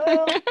 No.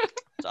 Well.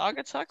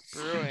 Saugatuck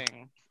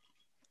Brewing.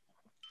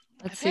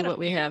 Let's see what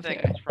we have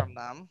here from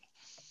them.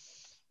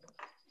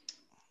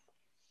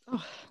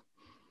 Oh.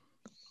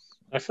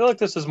 I feel like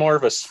this is more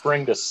of a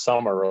spring to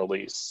summer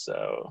release,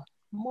 so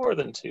more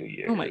than 2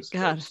 years. Oh my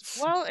god!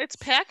 Well, it's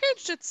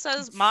packaged.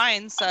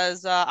 Mine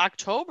says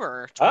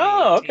October.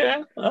 Oh,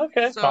 okay.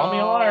 So, call me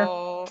a liar.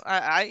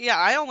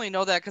 I only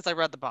know that because I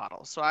read the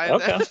bottle. So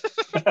okay.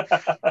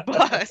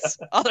 But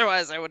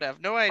otherwise, I would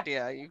have no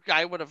idea.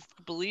 I would have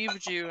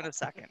believed you in a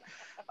second.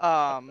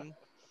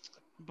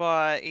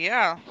 But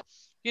yeah.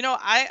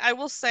 I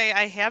will say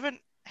I haven't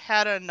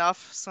had enough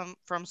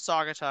from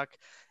Saugatuck,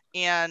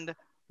 and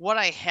what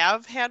I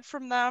have had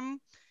from them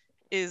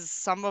is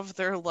some of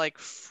their like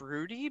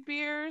fruity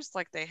beers.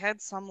 Like they had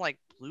some like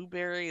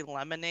blueberry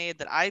lemonade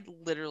that I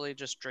literally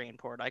just drain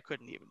poured. I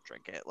couldn't even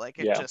drink it. Like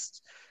it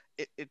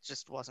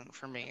just wasn't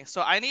for me.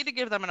 So I need to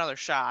give them another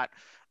shot.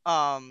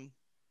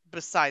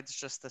 Besides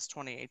just this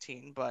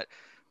 2018, but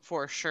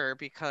for sure,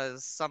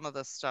 because some of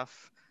the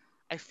stuff,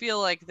 I feel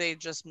like they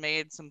just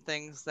made some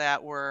things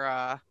that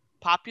were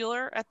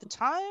popular at the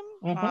time,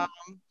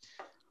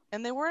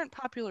 and they weren't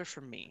popular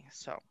for me.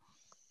 So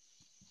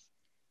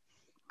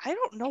I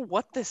don't know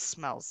what this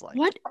smells like.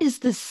 What is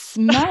the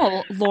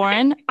smell,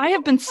 Lauren? I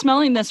have been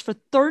smelling this for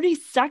 30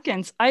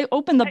 seconds. I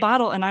opened the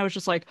bottle and I was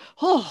just like,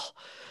 oh,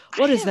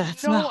 what is that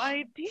smell? No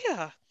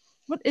idea.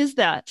 What is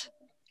that?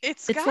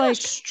 It's got like a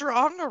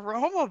strong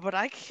aroma, but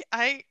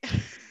I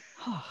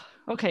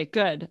Okay,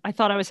 good. I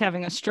thought I was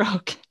having a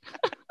stroke.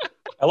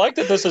 I like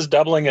that this is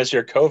doubling as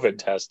your COVID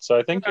test. So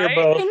I think you're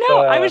both.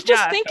 I was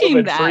just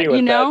thinking that,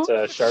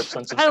 that sharp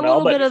sense of smell. A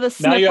little bit of the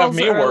now you have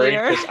me worried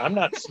because I'm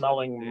not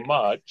smelling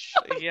much.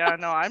 Yeah,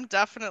 no, I'm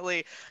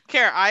definitely.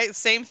 Kara,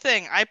 same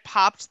thing. I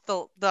popped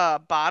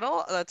the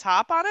bottle, the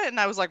top on it, and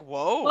I was like,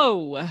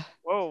 whoa,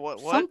 what?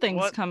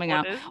 Something's coming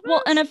out.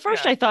 Well, and at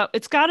first I thought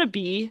it's got to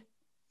be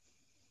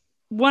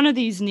one of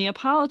these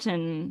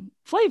Neapolitan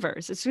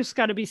flavors. It's just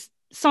got to be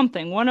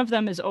something. One of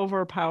them is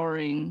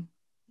overpowering.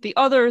 The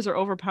others are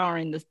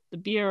overpowering the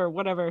beer or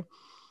whatever.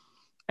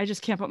 I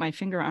just can't put my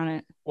finger on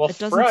it. Well, it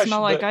doesn't smell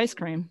like ice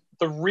cream.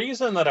 The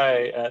reason that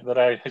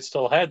I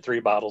still had 3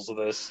 bottles of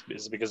this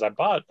is because I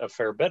bought a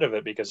fair bit of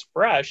it, because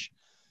Fresh,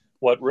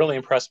 what really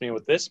impressed me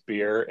with this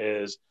beer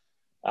is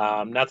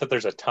not that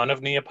there's a ton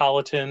of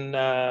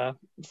Neapolitan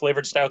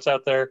flavored stouts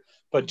out there,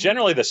 but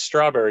generally the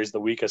strawberry is the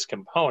weakest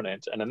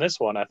component. And in this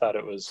one, I thought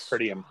it was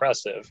pretty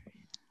impressive.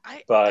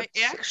 I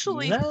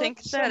actually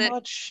think that it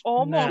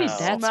almost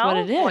that's what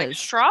it is. Like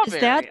strawberry.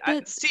 Is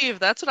that Steve,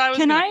 that's what I was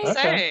going to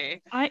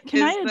say.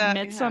 Can I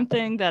admit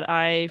something that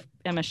I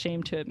am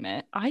ashamed to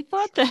admit? I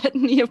thought that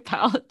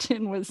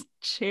Neapolitan was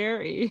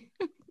cherry.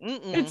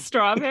 It's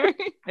strawberry.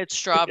 It's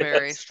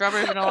strawberry. Yes.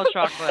 Strawberry vanilla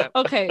chocolate.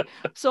 Okay,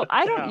 so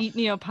I don't Yeah. eat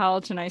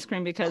Neapolitan ice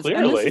cream because, and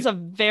Clearly. this is a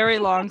very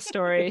long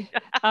story.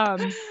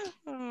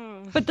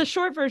 But the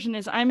short version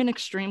is I'm an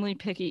extremely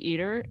picky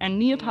eater, and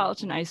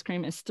Neapolitan ice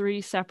cream is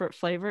 3 separate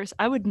flavors.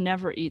 I would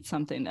never eat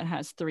something that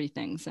has 3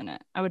 things in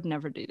it. I would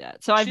never do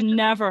that. So I've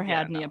never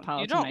had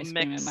Neapolitan ice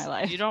cream in my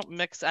life. You don't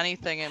mix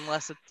anything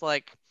unless it's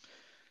like,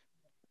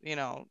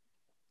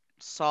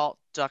 salt,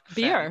 duck fat,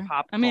 beer.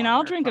 I mean,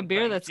 I'll drink a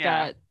beer that's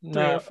got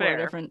 3 or 4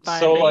 different vibes.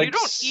 So, like, you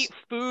don't eat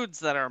foods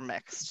that are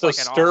mixed. So like,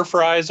 at stir all.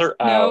 fries are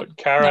out.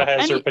 Kara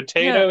has her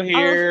potato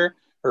here,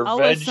 her I'll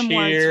veg list some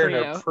words here, for and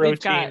her you. We've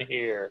protein got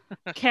here.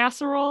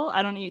 Casserole.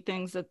 I don't eat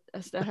things that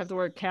have the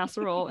word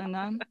casserole in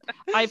them.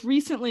 I've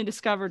recently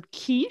discovered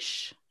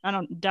quiche.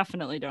 I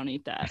definitely don't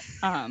eat that.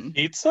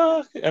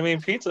 Pizza? I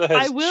mean, pizza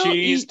has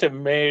cheese,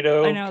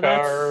 tomato,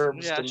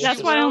 carbs.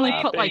 That's why I only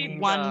put like toppings.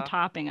 1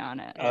 topping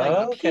on it.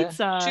 Okay.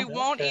 Pizza. She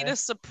won't eat a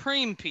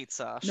supreme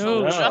pizza.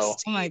 No. She'll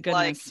just Oh my eat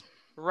goodness. like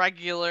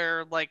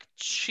regular like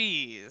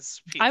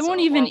cheese pizza. I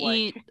won't even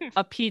eat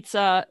a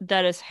pizza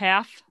that is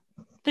half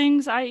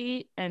things I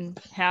eat and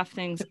half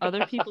things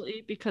other people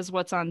eat, because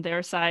what's on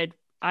their side,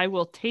 I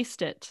will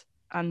taste it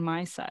on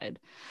my side.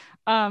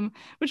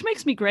 Which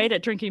makes me great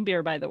at drinking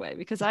beer, by the way,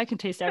 because I can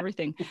taste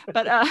everything.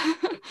 But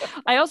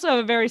I also have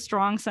a very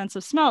strong sense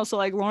of smell. So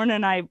like Lauren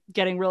and I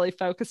getting really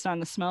focused on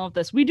the smell of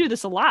this. We do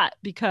this a lot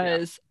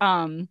because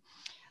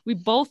we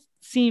both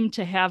seem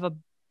to have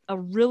a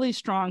really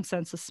strong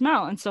sense of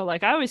smell. And so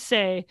like I always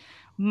say,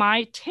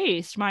 my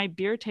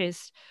beer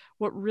taste,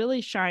 what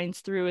really shines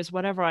through is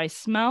whatever I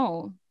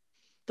smell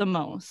the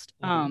most.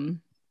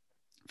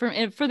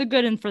 For the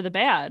good and for the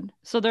bad.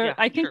 So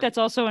I think that's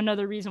also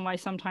another reason why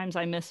sometimes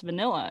I miss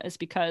vanilla, is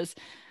because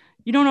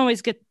you don't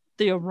always get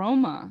the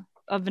aroma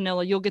of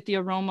vanilla. You'll get the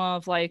aroma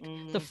of like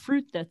the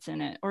fruit that's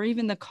in it, or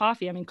even the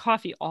coffee. I mean,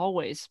 coffee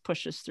always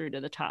pushes through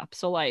to the top.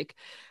 So like,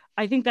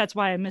 I think that's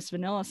why I miss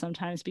vanilla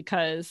sometimes,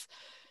 because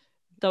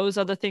those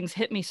other things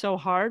hit me so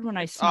hard when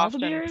I smell the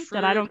beer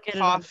that I don't get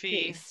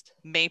coffee, taste.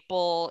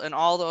 Maple, and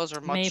all those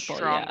are much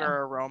stronger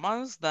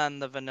aromas than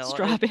the vanilla.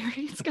 Strawberry.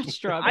 It's got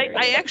strawberry.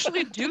 I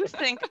actually do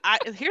think.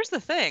 Here's the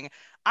thing.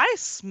 I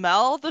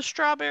smell the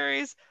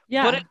strawberries,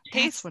 but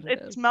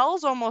it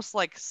smells almost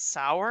like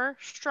sour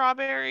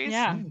strawberries.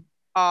 Yeah.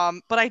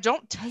 But I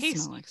don't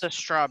taste the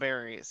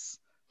strawberries.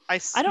 I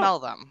smell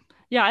them.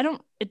 Yeah, I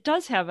don't. It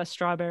does have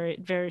a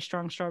very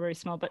strong strawberry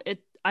smell, but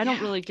I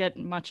don't really get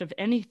much of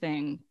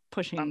anything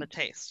pushing on the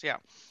taste.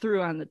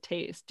 Through on the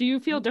taste. Do you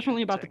feel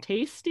differently about the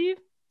taste, Steve?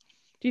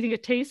 Do you think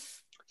it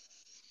tastes?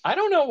 I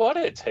don't know what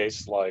it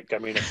tastes like. I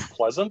mean, it's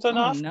pleasant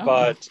enough,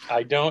 but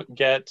I don't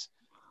get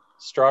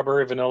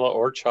strawberry, vanilla,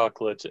 or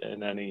chocolate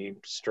in any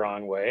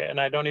strong way, and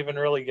I don't even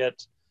really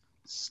get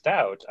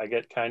stout. I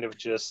get kind of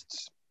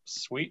just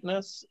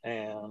sweetness,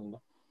 and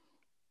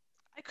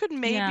I could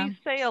maybe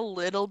say a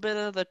little bit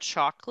of the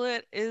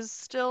chocolate is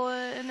still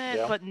in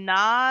it, but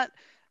not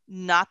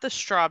the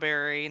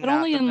strawberry, but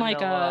only in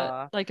like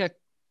a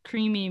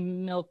creamy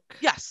milk.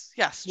 Yes,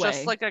 way.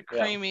 Just like a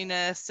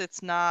creaminess.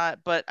 It's not,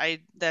 but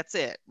that's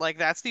it. Like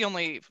that's the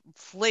only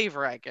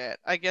flavor I get.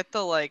 I get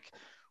the like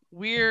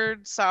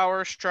weird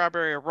sour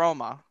strawberry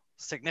aroma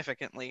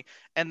significantly,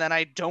 and then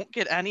I don't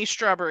get any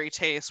strawberry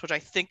taste, which I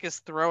think is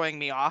throwing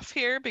me off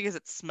here because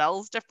it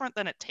smells different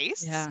than it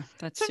tastes. Yeah,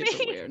 that's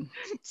super weird.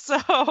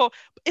 So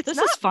this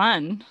is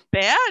fun.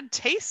 Bad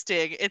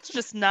tasting. It's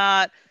just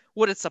not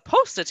what it's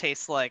supposed to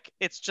taste like.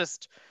 It's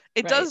just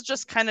does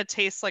just kind of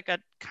taste like a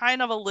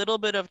kind of a little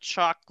bit of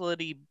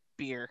chocolatey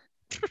beer.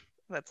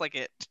 That's like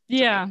it.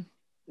 Yeah.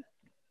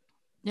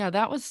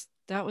 That was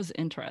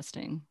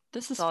interesting.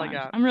 This is fun.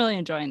 I'm really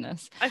enjoying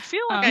this. I feel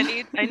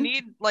like I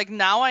need like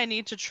now I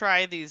need to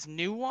try these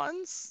new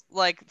ones,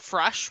 like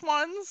fresh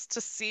ones,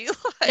 to see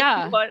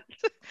like what.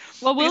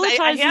 Well,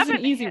 Willetized is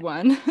an easy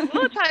one.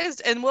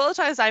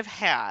 Willetized I've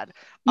had,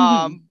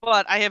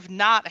 but I have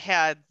not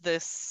had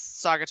this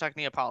Saugatuck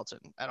Neapolitan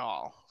at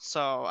all.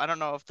 So I don't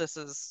know if this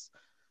is.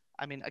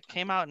 I mean, it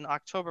came out in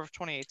October of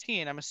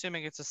 2018. I'm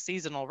assuming it's a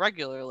seasonal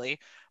regularly,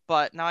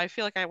 but now I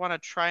feel like I want to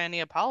try a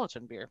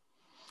Neapolitan beer.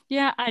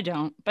 Yeah, I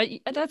don't, but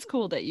that's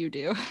cool that you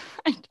do.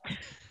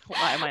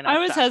 Why am I not? I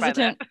was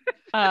hesitant.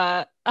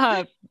 But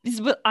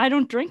I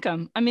don't drink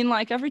them. I mean,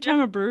 like every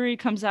time a brewery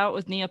comes out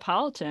with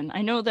Neapolitan,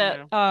 I know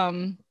that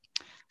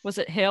was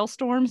it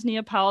Hailstorms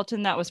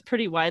Neapolitan that was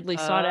pretty widely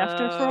sought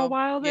after for a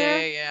while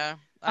there. Yeah.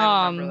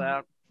 I remember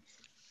that.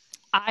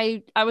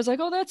 I was like,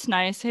 oh, that's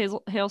nice.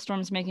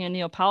 Hailstorm's making a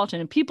Neapolitan,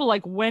 and people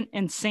like went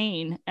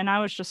insane, and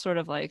I was just sort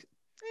of like,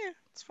 yeah,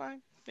 it's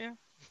fine. Yeah,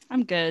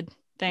 I'm good.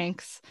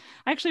 Thanks.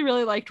 I actually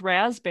really liked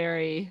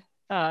raspberry,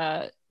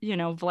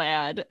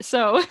 Vlad.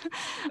 So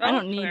I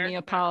don't need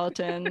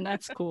Neapolitan.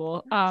 That's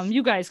cool.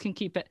 You guys can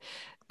keep it.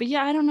 But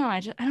yeah, I don't know.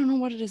 I don't know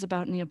what it is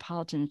about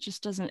Neapolitan. It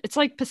just doesn't. It's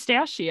like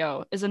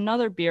pistachio is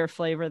another beer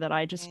flavor that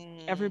I just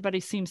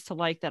everybody seems to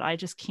like that I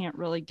just can't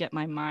really get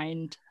my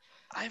mind.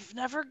 I've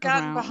never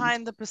gotten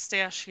behind the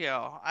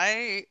pistachio.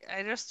 I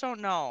just don't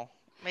know.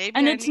 Maybe.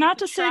 And it's not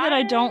to say that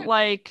I don't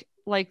like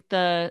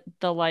the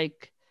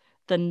like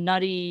the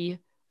nutty,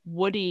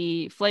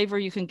 woody flavor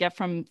you can get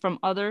from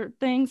other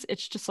things.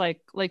 It's just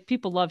like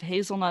people love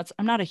hazelnuts.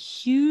 I'm not a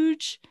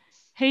huge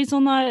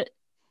hazelnut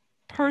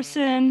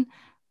person.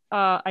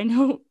 I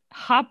know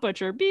Hot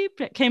Butcher beep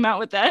came out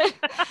with that.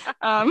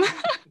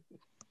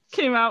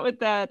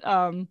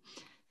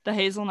 The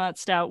hazelnut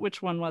stout.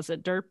 Which one was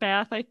it? Dirt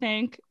Bath, I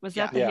think. Was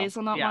that the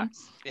hazelnut one?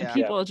 Yeah. And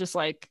people just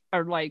are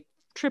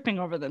tripping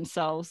over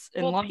themselves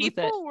in love with it.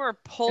 People were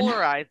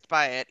polarized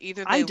by it.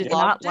 Either they I did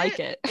not like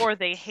it or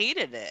they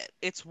hated it.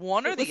 It's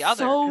one or the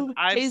other. So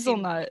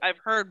hazelnut. I've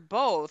heard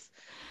both,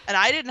 and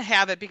I didn't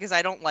have it because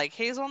I don't like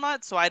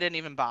hazelnut, so I didn't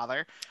even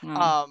bother.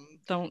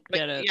 Don't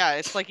get it. Yeah,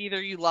 it's like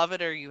either you love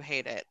it or you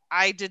hate it.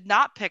 I did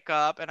not pick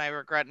up, and I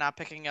regret not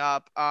picking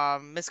up.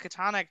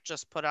 Miskatonic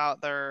just put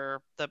out a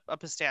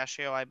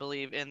pistachio, I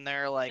believe, in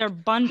their their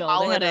bundle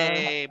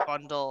holiday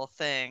bundle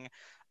thing.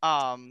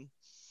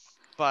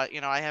 But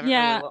I haven't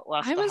really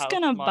left I was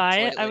gonna buy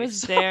it. I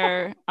was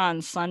there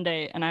on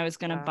Sunday and I was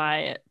gonna buy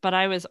it, but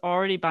I was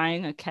already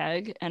buying a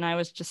keg and I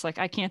was just like,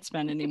 I can't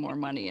spend any more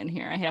money in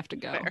here. I have to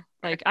go. Fair.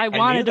 Like I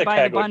wanted to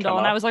buy the bundle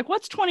and I was like,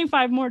 what's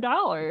 $25 more?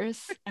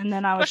 And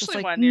then I was just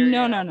like,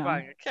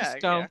 no,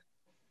 just go,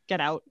 get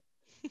out.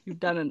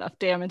 You've done enough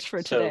damage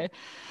for today.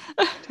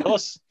 Tell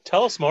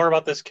us more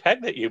about this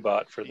keg that you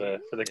bought for the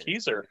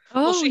Keezer.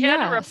 Well, she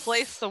had to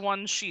replace the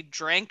one she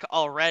drank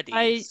already.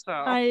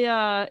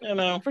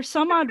 For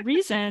some odd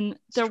reason,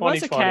 there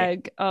was a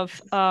keg of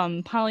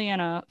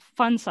Pollyanna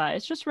fun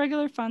size, just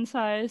regular fun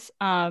size,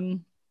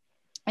 in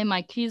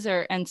my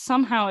Keezer, and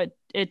somehow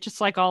it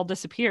just all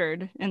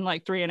disappeared in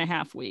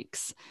 3.5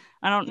 weeks.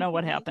 I don't know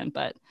what happened,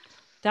 but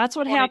that's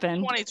what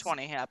happened.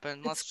 2020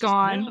 happened. It's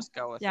gone. Just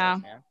go with it.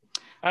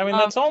 I mean,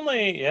 it's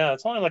only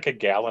like a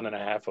gallon and a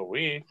half a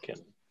week, and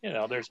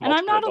there's multiple and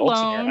I'm not adults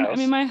alone. in your house. I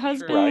mean, my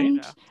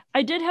husband.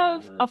 I did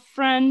have a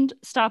friend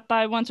stop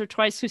by once or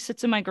twice who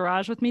sits in my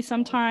garage with me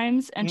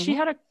sometimes, and she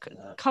had a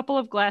couple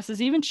of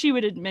glasses. Even she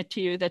would admit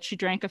to you that she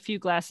drank a few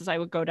glasses. I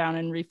would go down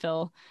and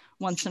refill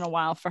once in a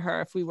while for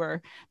her if we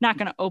were not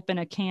going to open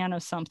a can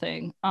of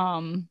something.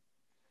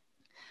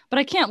 But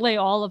I can't lay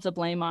all of the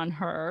blame on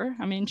her.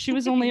 I mean, she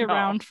was only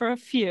around for a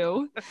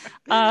few.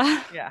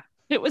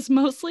 It was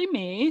mostly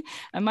me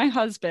and my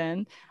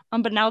husband.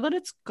 But now that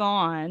it's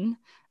gone,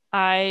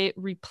 I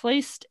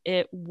replaced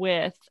it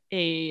with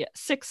a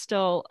 6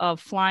 still of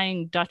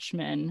Flying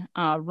Dutchman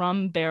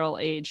rum barrel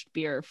aged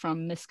beer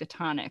from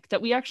Miskatonic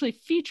that we actually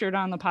featured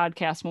on the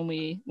podcast when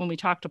we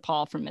talked to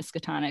Paul from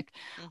Miskatonic.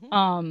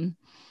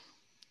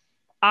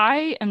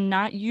 I am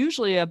not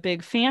usually a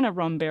big fan of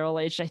rum barrel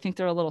aged. I think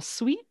they're a little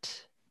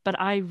sweet, but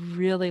I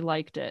really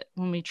liked it.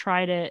 When we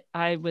tried it,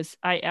 I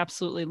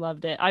absolutely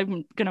loved it.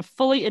 I'm going to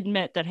fully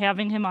admit that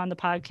having him on the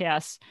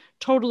podcast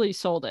totally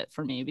sold it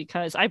for me,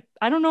 because I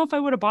don't know if I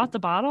would have bought the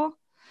bottle.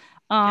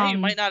 You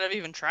might not have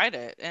even tried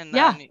it. And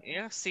then,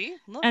 see?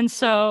 Look. And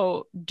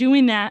so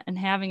doing that and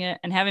having it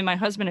and having my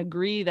husband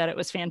agree that it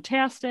was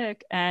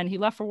fantastic. And he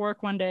left for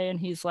work one day and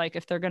he's like,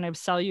 if they're going to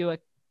sell you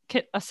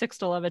a 6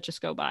 still of it,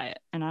 just go buy it.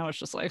 And I was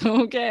just like,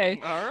 okay.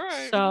 All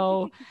right.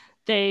 So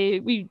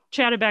we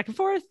chatted back and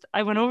forth.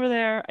 I went over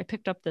there. I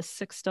picked up this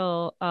 6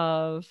 still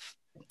of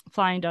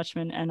Flying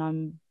Dutchman, and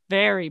I'm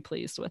very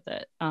pleased with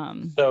it.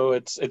 So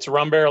it's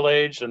rum barrel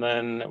aged, and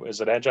then is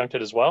it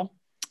adjuncted as well?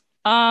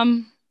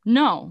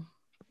 No,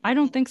 I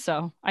don't think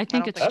so. I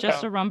think it's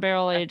just a rum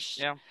barrel aged.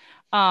 Yeah.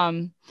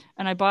 And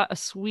I bought a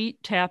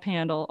sweet tap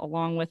handle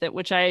along with it,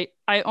 which I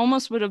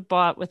almost would have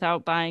bought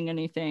without buying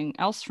anything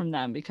else from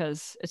them,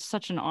 because it's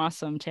such an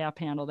awesome tap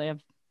handle.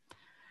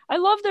 I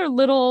love their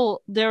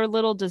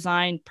little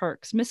design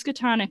perks.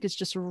 Miskatonic is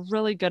just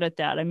really good at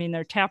that. I mean,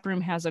 their tap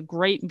room has a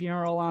great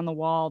mural on the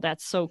wall.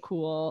 That's so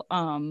cool.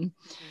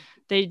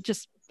 They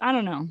just, I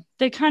don't know.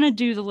 They kind of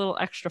do the little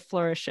extra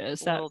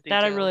flourishes that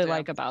I really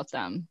like about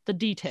them. The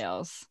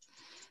details.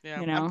 Yeah,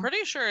 I'm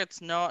pretty sure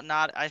it's not.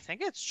 I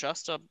think it's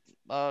just a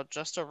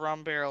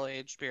rum barrel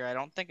aged beer. I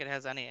don't think it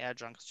has any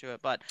adjuncts to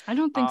it, but I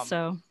don't think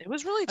so. It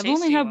was really tasty. I've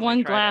only had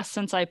one glass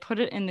since I put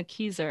it in the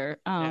Keezer.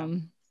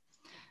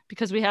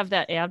 Because we have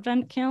that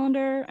Advent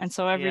calendar. And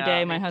so every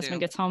day my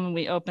husband gets home and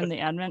we open the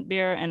Advent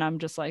beer, and I'm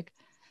just like,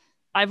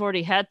 I've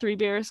already had 3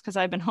 beers because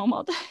I've been home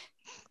all day.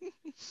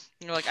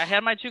 You're like, I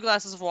had my 2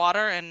 glasses of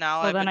water and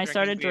now I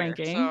started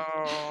drinking.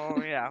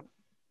 So yeah.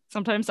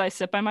 Sometimes I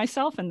sit by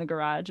myself in the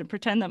garage and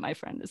pretend that my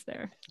friend is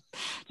there.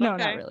 No,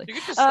 not really. You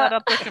could just set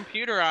up the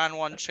computer on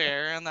one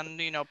chair and then,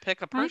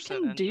 pick a person. I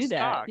can do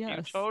that. Talk. Yes.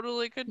 You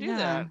totally could do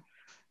that.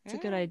 It's a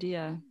good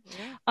idea.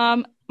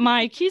 Yeah.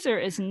 My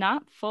Keezer is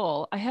not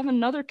full. I have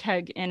another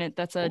keg in it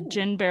that's a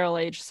gin barrel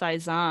aged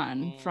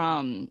Saison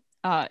from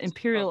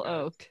Imperial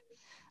Oak.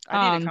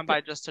 I need to come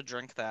by just to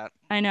drink that.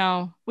 I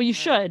know. Well, you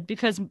should,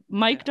 because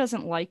Mike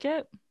doesn't like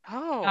it.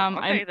 Oh,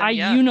 I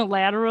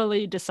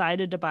unilaterally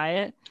decided to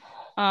buy it.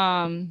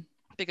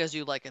 Because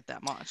you like it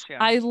that much. Yeah.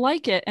 I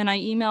like it, and I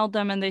emailed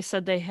them and they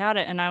said they had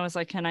it, and I was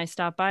like, can I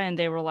stop by? And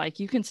they were like,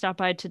 you can stop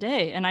by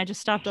today. And I just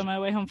stopped on my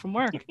way home from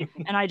work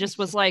and I just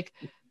was like,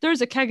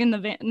 there's a keg in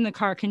the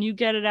car, can you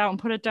get it out and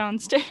put it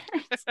downstairs?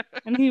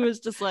 And he was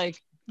just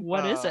like,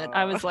 what is it?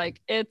 I was like,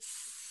 it's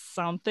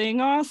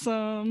something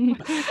awesome.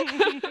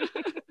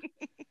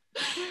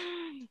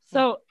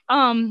 So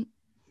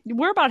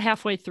we're about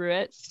halfway through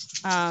it.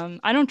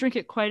 I don't drink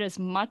it quite as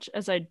much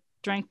as I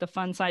drank the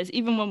fun size,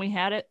 even when we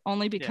had it,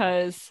 only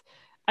because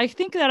I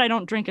think that I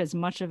don't drink as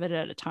much of it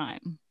at a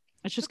time.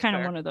 It's just kind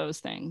of one of those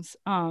things.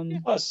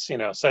 Plus,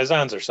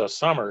 saisons are so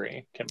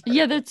summery.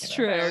 Yeah, that's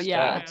true.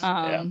 Yeah.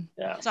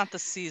 It's not the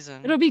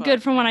season. It'll be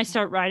good for when I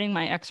start riding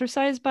my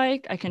exercise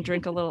bike. I can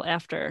drink a little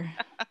after,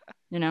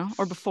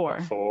 or before.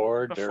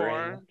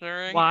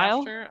 During,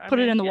 while. after. Put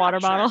it in the water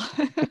bottle.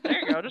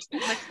 There you go. Just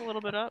mix a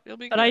little bit up. You'll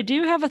be good. But I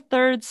do have a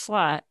third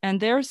slot, and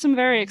there are some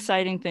very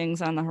exciting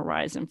things on the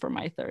horizon for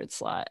my third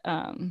slot.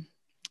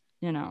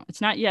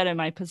 It's not yet in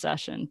my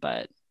possession,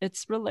 but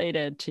it's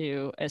related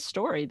to a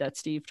story that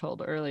Steve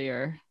told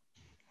earlier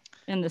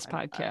in this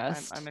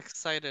podcast. I'm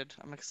excited.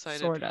 I'm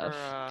excited sort for of.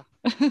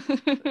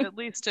 at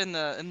least in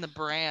the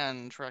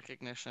brand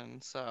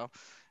recognition. So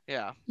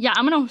yeah.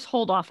 I'm gonna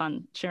hold off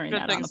on sharing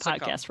Good that on the things to come.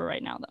 podcast for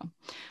right now, though.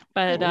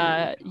 But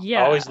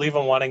always leave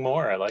them wanting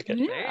more. I like it.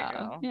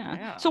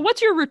 Yeah. So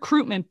what's your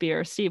recruitment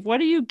beer, Steve? What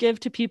do you give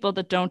to people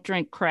that don't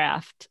drink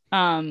craft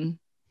to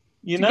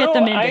get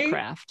them into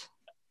craft?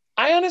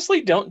 I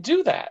honestly don't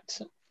do that.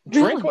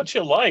 Drink what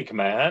you like,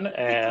 man.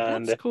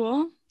 And that's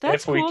cool.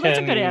 That's cool. That's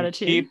a good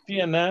attitude.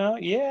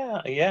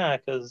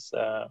 Because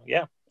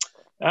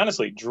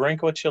honestly,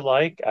 drink what you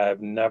like.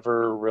 I've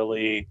never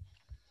really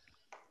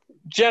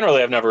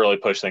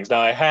pushed things.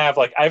 Now I have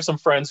some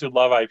friends who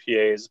love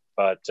IPAs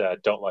but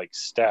don't like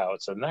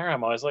stouts, and there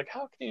I'm always like,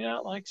 how can you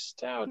not like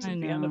stouts at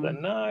the end of the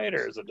night,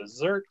 or is a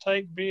dessert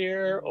type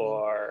beer,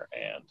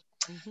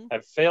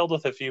 I've failed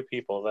with a few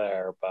people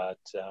there, but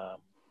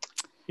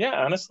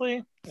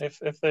honestly, if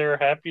they're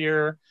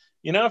happier,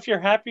 if you're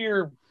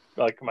happier,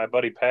 like my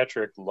buddy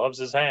Patrick loves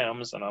his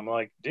hams, and I'm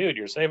like, dude,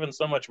 you're saving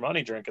so much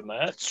money drinking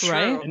that.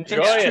 Right?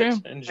 Enjoy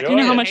it. Do you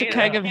know how much a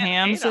keg of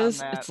hams is?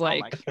 It's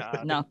like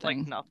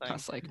nothing.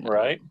 Costs like nothing.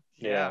 Right?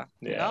 Yeah.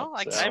 No,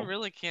 I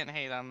really can't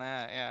hate on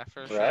that. Yeah,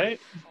 for sure.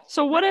 Right?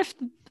 So what if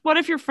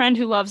your friend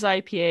who loves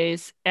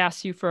IPAs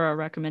asks you for a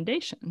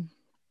recommendation?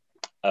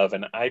 Of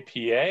an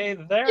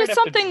IPA, just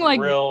something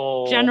like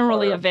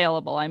generally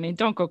available. I mean,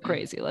 don't go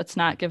crazy. Let's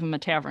not give them a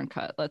tavern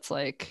cut. Let's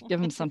give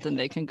them something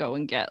they can go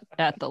and get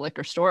at the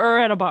liquor store or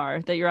at a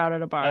bar that you're out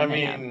at a bar. Bar can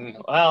be, I don't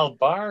know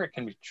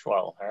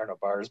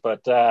bars,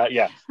 but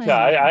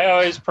I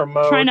always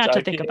promote. Try not to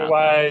IPA think about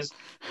wise.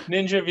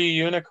 Ninja V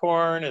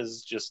Unicorn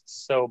is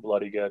just so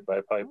bloody good by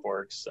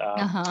Pipeworks.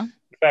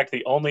 In fact,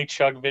 the only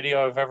chug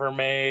video I've ever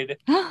made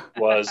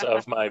was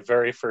of my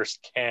very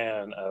first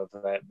can of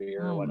that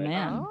beer when it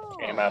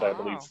came out, I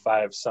believe,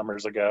 5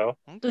 summers ago.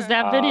 Does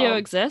that video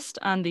exist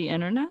on the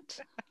internet?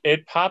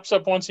 It pops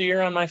up once a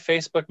year on my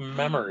Facebook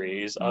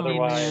memories.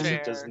 Otherwise,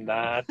 it does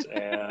not.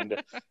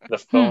 And the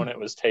phone it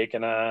was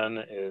taken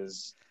on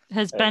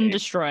has been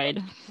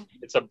destroyed.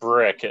 It's a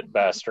brick at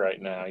best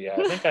right now. Yeah,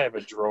 I think I have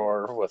a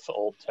drawer with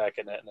old tech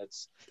in it, and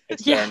it's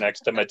there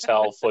next to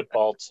Mattel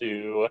Football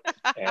 2.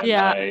 And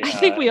I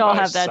think we all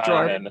have that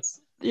drawer.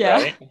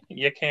 Yeah, right?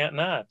 You can't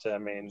not. I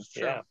mean,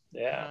 yeah.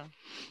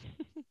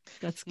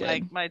 That's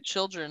good. My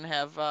children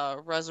have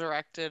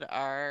resurrected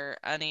our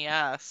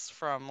NES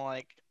from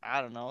the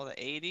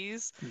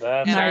 80s.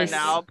 That's and nice. are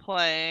now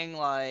playing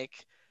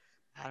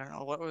I don't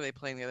know, what were they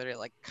playing the other day?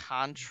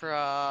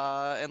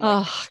 Contra and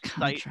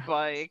Sight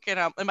Bike.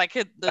 And my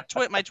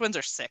twins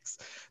are 6,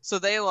 so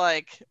they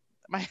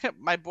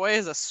my boy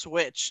has a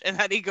Switch, and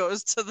then he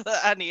goes to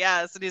the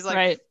NES, and he's like,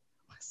 right.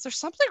 Is there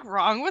something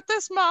wrong with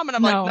this, Mom? And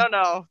I'm like,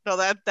 no,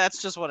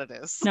 that's just what it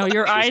is. No,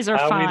 your eyes are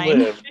fine. How we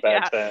lived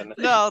back then.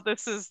 No,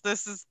 this is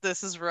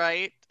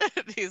right. And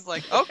he's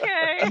like,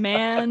 okay.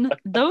 Man,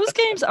 those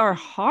games are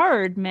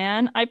hard,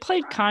 man. I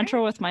played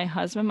Contra with my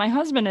husband. My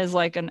husband is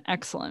an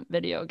excellent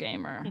video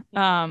gamer.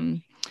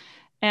 And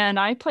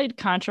I played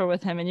Contra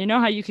with him, and you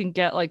know how you can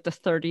get the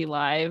 30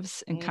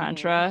 lives in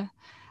Contra?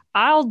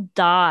 I'll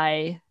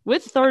die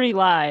with 30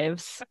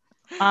 lives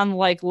on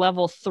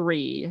level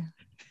 3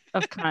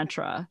 of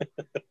Contra,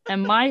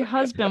 and my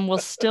husband will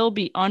still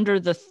be under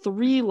the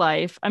 3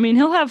 life. I mean,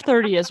 he'll have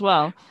 30 as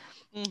well.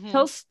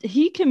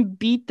 He can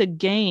beat the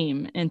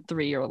game in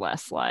 3 or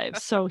less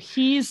lives, so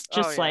he's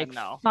just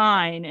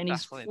fine, and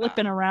he's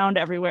flipping around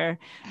everywhere,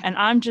 and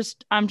I'm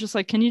just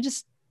like, can you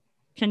just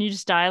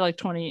die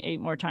 28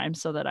 more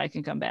times so that I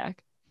can come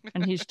back?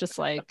 And he's just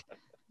like,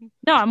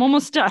 no, I'm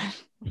almost done.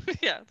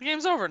 Yeah, the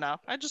game's over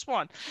now. I just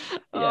won. Yeah.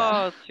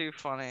 Oh, too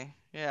funny.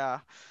 Yeah.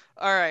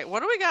 All right,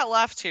 what do we got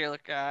left here,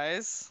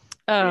 guys?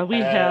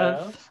 We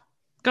have...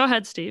 Go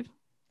ahead, Steve.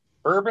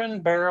 Bourbon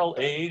barrel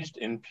aged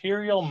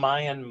Imperial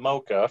Mayan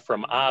Mocha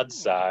from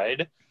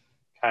Oddside,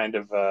 kind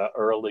of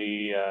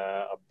early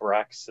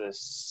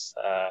Abraxas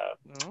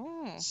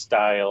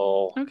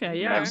style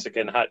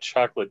Mexican hot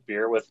chocolate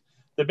beer. With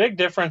the big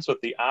difference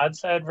with the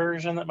Oddside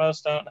version that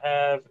most don't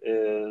have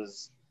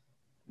is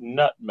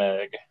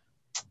nutmeg,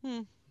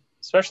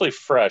 especially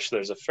fresh.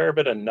 There's a fair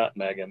bit of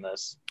nutmeg in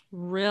this.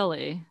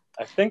 Really?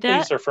 I think That-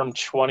 these are from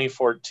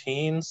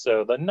 2014,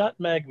 so the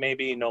nutmeg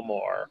maybe no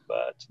more,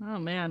 but Oh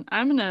man,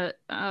 I'm gonna.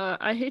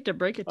 I hate to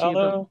break it to you,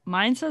 Although- but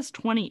mine says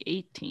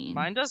 2018.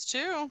 Mine does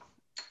too.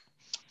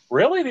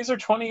 really, these are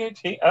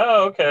 2018.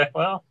 Oh, okay.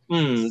 Well,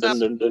 dun, dun,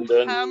 dun, dun.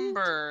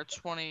 September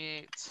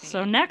 2018.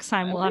 So next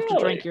time we'll have to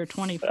drink Really? your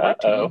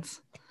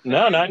 2014s.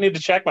 No, I need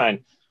to check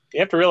mine. You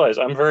have to realize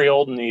I'm very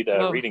old and need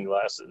Whoa. reading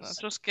glasses.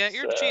 Just get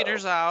your So-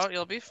 cheaters out.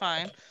 You'll be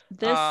fine.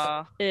 This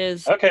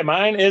is Okay,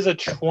 mine is a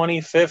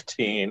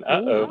 2015.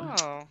 Uh-oh.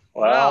 Oh,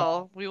 Wow.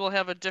 well, we will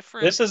have a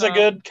different. This is a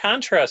good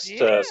contrast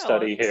yeah,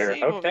 study let's here.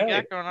 see what we Okay.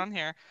 got going on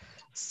here.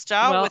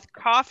 Stout Well- with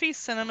coffee,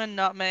 cinnamon,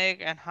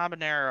 nutmeg, and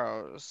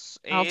habaneros.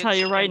 I'll tell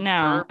you aged right in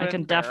now, I bourbon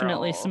can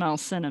definitely barrel. smell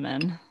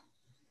cinnamon.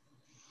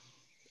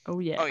 Oh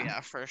yeah. Oh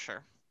yeah, for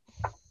sure.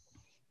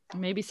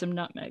 Maybe some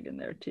nutmeg in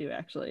there too,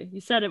 actually. You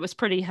said it was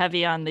pretty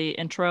heavy on the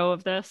intro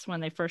of this when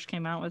they first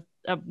came out with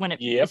when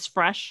it's Yep.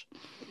 fresh.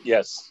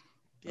 Yes.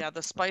 Yeah,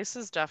 the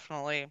spices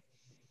definitely.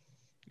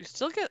 You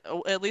still get,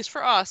 at least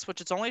for us,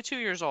 which it's only 2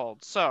 years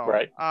old. So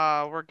Right.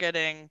 we're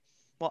getting,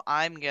 well,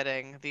 I'm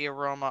getting the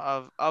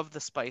aroma of the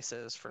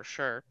spices for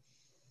sure.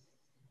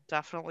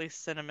 Definitely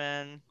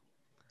cinnamon.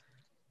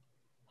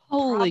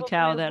 Holy Probably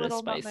cow, a that is little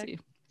spicy. nutmeg.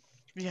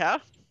 Yeah.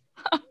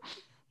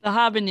 The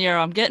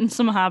habanero, I'm getting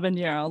some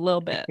habanero a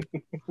little bit.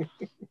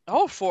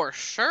 Oh, for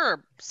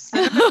sure.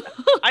 Cinnamon.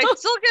 I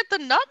still get the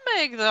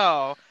nutmeg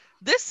though.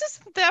 This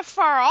isn't that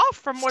far off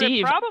from what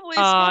Steve, it probably is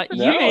you supposed to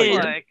No, taste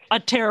made like. a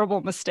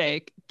terrible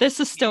mistake. This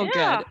is still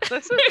Yeah, good.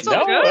 this is still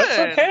No, good.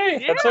 that's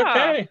okay. That's Yeah.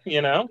 okay.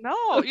 You know,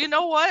 No, you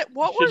know what?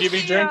 What should was you be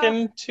the,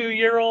 drinking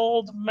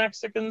 2-year-old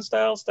Mexican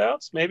style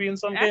stouts? Maybe in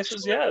some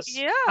cases, actually, yes.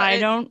 Yeah. I it-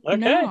 don't Okay.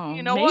 know.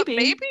 You know what?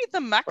 Maybe. Maybe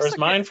the Mexican. Whereas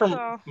mine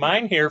so-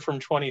 mine here from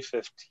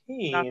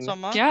 2015. not so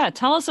much. Yeah,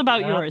 tell us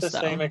about not yours the though.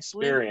 same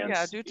experience.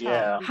 Yeah, do tell.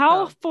 Yeah. Do How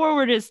tell.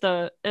 forward is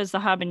the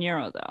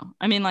habanero though?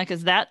 I mean, like,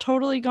 is that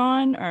totally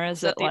gone, or is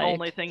Is that it the like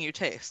only thing you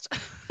taste?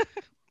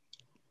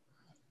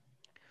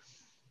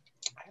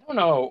 I don't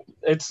know.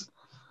 It's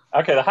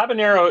okay. The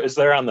habanero is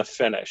there on the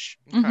finish.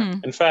 Okay.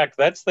 Mhm. In fact,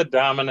 that's the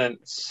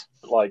dominant,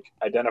 like,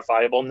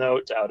 identifiable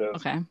note out of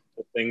Okay.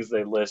 the things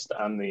they list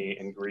on the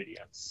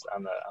ingredients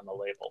on the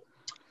label.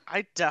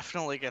 I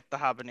definitely get the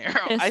habanero.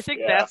 I It's- think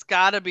Yeah. that's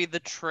got to be the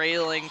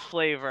trailing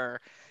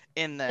flavor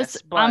in this.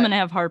 It's- But, I'm gonna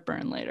have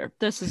heartburn later.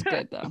 This is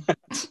good though.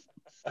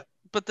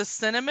 but the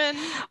cinnamon.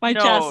 My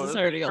chest is knows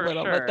hurting a for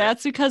little sure. bit.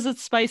 That's because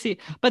it's spicy,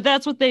 but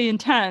that's what they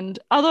intend.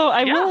 Although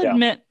I will Yeah.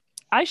 admit,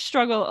 I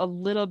struggle a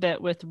little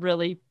bit with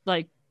really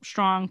like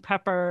strong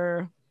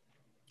pepper,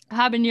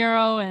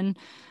 habanero,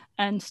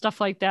 and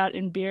stuff like that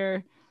in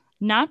beer.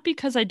 Not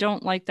because I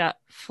don't like that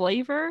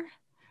flavor,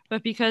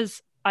 but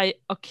because I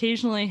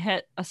occasionally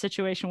hit a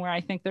situation where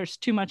I think there's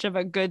too much of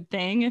a good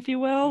thing, if you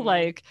will. Mhm.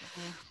 Like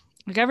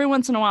every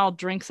once in a while I'll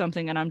drink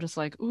something and I'm just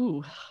like,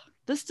 ooh,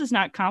 this does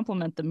not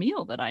complement the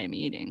meal that I am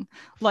eating.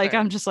 Like Fair,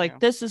 I'm just like, yeah.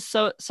 this is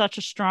such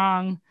a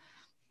strong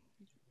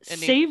It needs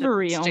to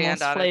savory stand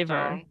almost on its flavor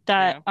own,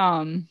 that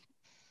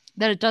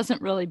that it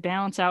doesn't really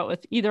balance out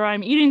with either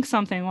I'm eating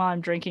something while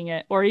I'm drinking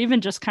it or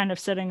even just kind of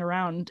sitting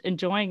around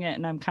enjoying it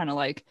and I'm kind of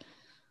like,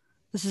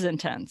 this is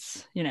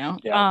intense, you know?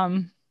 Yeah.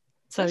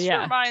 So This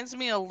yeah. reminds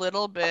me a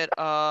little bit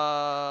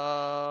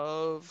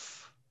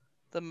of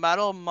the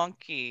Metal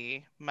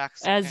Monkey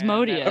Mexican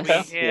Asmodeus.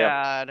 that Okay, we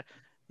yeah. had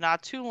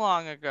not too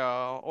long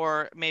ago,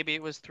 or maybe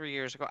it was 3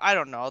 years ago. I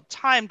don't know.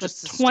 Time The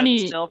just 20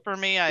 stood still for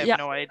me. I have Yeah.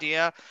 no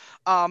idea.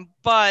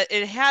 But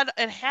it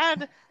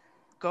had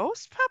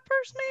ghost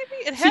peppers,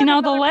 maybe. It See, had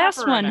now the another last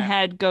pepper in one it.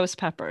 had ghost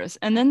peppers,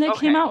 and then they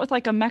came Okay. out with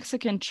like a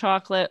Mexican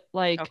chocolate,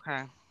 like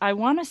Okay. I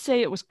want to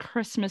say it was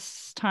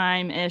Christmas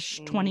time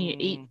ish, Mm.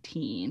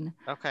 2018.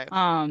 Okay.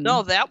 Um,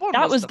 No, that one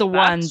that was the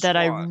one best that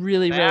I one.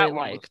 really That really one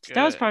was liked.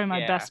 That was good, probably my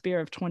yeah. best beer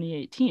of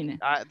 2018.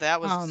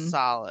 That was Um,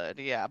 solid.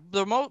 Yeah.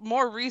 The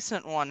more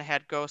recent one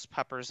had ghost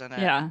peppers in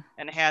it. Yeah,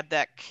 And had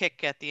that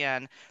kick at the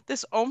end.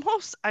 This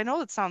almost, I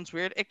know it sounds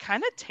weird. It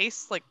kind of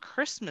tastes like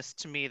Christmas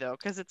to me though,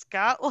 because it's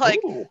got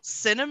like Ooh.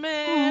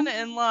 cinnamon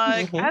and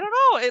like Mhm. I don't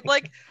know. It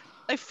like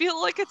I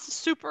feel like it's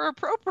super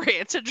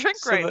appropriate to drink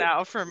So right the-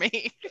 now for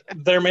me.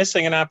 They're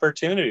missing an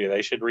opportunity.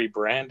 They should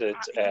rebrand it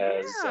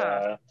as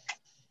Yeah.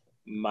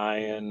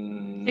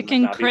 Mayan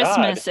Picking Navidad.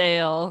 Christmas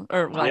ale,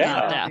 or well, Yeah.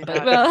 not that,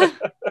 but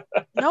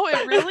Navidad. No,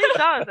 it really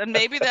does. And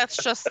maybe that's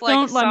just like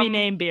don't let me some-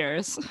 name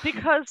beers.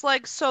 Because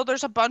like so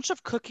there's a bunch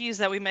of cookies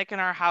that we make in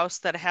our house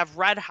that have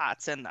red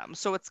hots in them.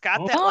 So it's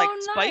got that like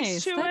spice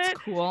nice. to That's it.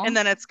 cool. And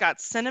then it's got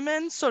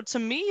cinnamon. So to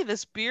me,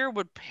 this beer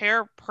would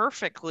pair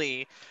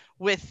perfectly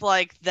with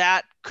like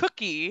that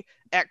cookie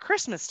at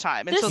Christmas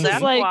time. And This so is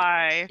that's like-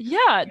 why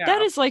yeah, Yeah.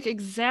 that is like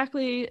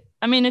exactly.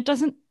 I mean, it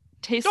doesn't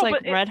taste No,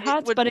 like but red it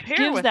hots, would but it pair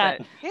gives with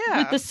that it. Yeah.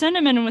 with the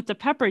cinnamon and with the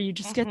pepper, you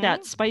just get that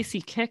Mhm.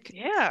 spicy kick.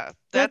 Yeah. That's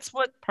That's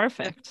what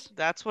Perfect.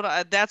 that's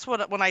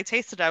what when I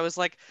tasted I was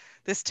like,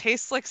 this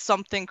tastes like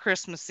something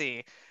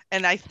Christmassy.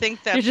 And I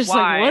think that's just like,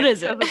 why what it's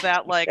is it? because of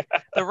that like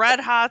the red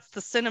hots,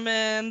 the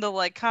cinnamon, the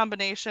like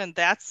combination.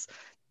 That's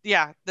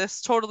yeah,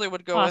 this totally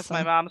would go with my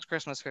Awesome. mom's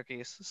Christmas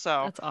cookies.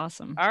 So, That's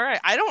awesome. all right.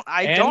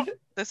 I And- don't.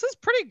 This is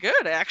pretty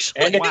good,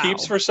 actually. And it Wow.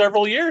 keeps for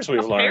several years,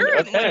 we've learned.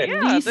 Apparently, Okay.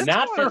 yeah, least- this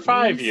Not one- for At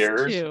 5 least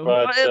years, 2.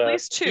 but at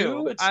least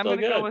 2. it's I'm still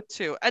gonna go good. with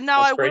 2. And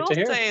now That's I great will to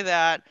hear. say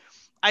that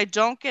I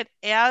don't get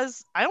I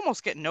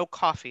almost get no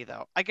coffee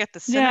though. I get the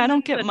cinnamon, Yeah, I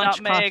don't get the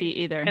much nutmeg,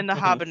 coffee either. and the Mhm.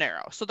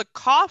 habanero. So the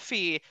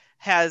coffee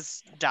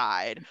has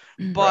died,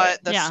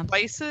 but the Yeah.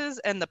 spices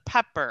and the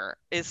pepper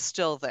is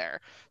still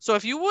there. So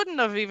if I wouldn't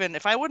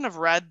have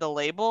read the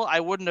label, I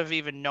wouldn't have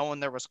even known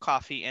there was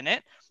coffee in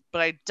it.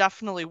 But I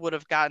definitely would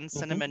have gotten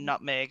cinnamon,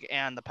 nutmeg,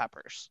 and the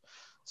peppers.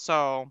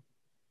 So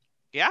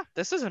yeah,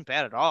 this isn't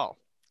bad at all.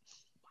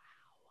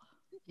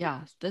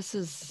 Yeah, this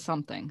is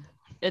something.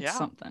 It's Yeah.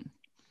 something.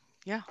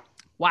 Yeah.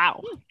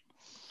 Wow.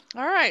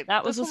 All right.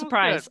 That was this a one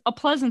surprise. good. A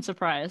pleasant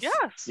surprise.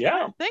 Yes.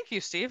 Yeah. Thank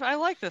you, Steve. I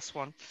like this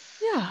one.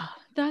 Yeah,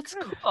 that's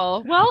Good.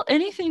 cool. Well,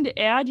 anything to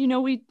add?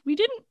 We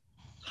didn't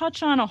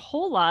touch on a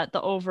whole lot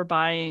the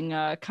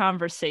overbuying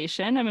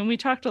conversation. I mean, we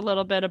talked a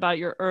little bit about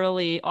your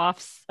early odd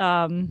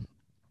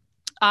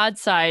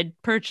side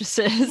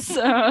purchases.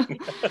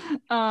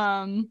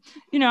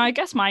 I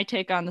guess my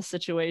take on the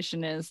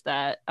situation is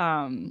that,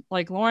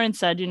 like Lauren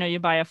said, you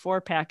buy a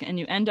 4-pack and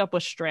you end up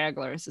with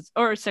stragglers,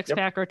 or a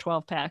 6-pack or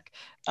 12-pack.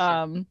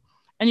 Sure.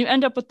 And you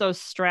end up with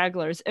those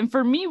stragglers. And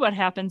for me, what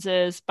happens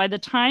is by the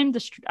time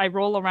I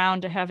roll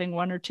around to having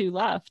 1 or 2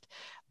 left,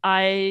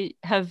 I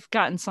have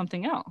gotten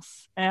something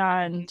else.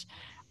 And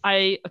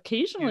I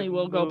occasionally You've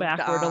will go moved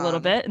backward a little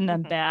on. bit and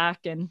then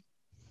back.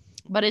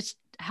 But it's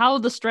how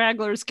the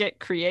stragglers get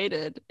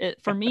created.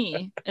 It for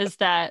me is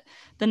that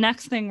the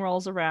next thing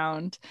rolls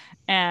around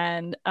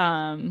and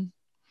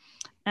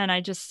I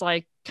just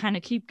like kind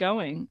of keep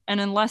going. And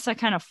unless I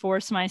kind of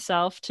force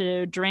myself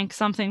to drink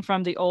something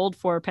from the old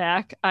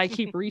 4-pack, I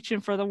keep reaching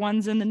for the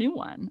ones in the new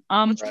one.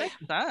 Which Right.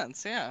 makes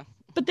sense, yeah.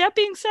 But that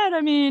being said,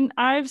 I mean,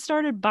 I've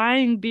started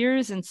buying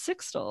beers in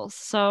sixtels,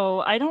 so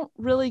I don't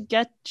really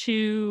get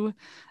to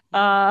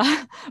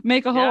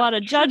make a whole Yeah, lot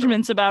of true.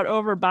 judgments about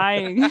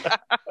overbuying.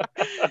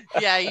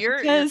 Yeah, you're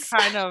Because-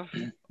 kind of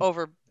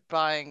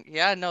overbuying.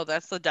 Yeah, no,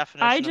 that's the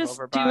definition I of just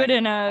do overbuying it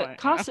in at a this point, yeah.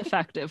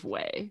 cost-effective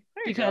way.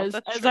 There you go, Because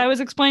that's as true. I was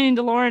explaining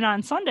to Lauren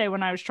on Sunday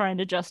when I was trying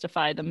to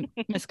justify the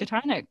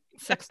Miskatonic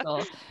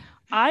sixtel,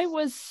 I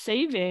was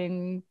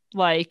saving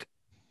like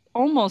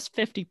almost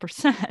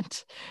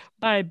 50%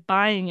 by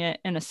buying it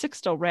in a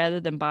sixtel rather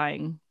than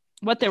buying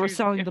what they were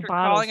selling If the you're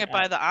bottles calling it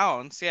by at. the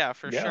ounce, yeah,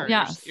 for Yeah. sure.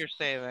 Yes. You're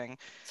saving.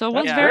 So it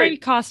was That's very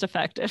great. cost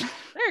effective.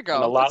 There you go.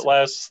 And a lot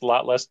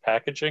less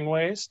packaging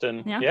waste,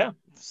 and Yeah. yeah.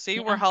 See,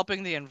 Yeah. we're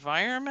helping the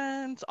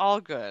environment.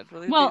 All good.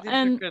 Well, These are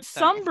and good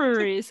some things.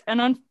 breweries, and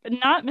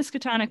not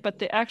Miskatonic, but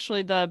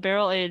the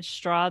barrel aged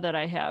straw that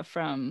I have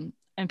from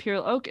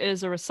Imperial Oak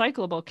is a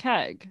recyclable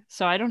keg,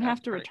 so I don't That's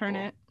have to pretty return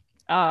cool. it.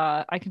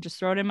 I can just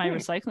throw it in my Hmm.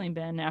 recycling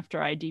bin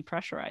after I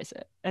depressurize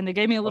it. And they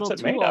gave me a little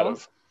What's it tool. made out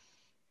of?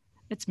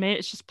 It's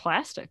just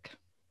plastic.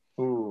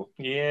 Ooh,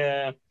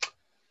 yeah.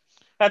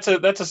 That's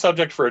a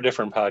subject for a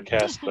different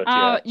podcast,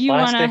 but You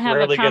wanna plastic have a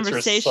rarely gets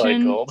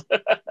conversation?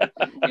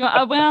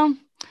 recycled. Well,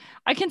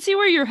 I can see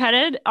where you're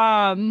headed.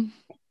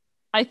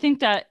 I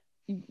think that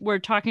we're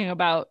talking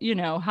about,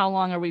 how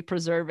long are we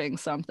preserving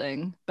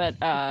something?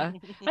 But I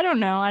don't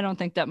know. I don't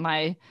think that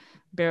my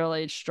barrel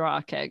aged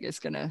straw keg is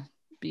gonna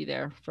be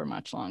there for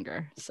much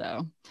longer.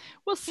 So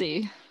we'll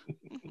see.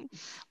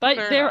 But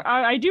Fair enough.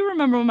 I do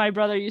remember when my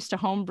brother used to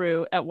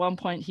homebrew. At one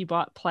point, he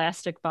bought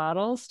plastic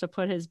bottles to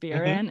put his beer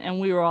Mhm. in, and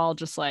we were all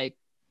just like,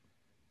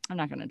 "I'm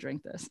not gonna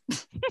drink this."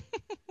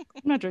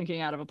 I'm not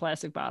drinking out of a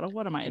plastic bottle.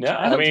 What am I? A No,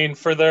 I child? mean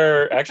for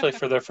their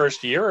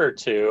first year or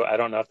two, I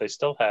don't know if they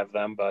still have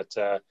them, but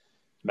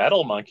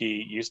Metal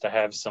Monkey used to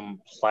have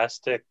some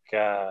plastic.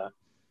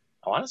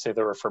 I want to say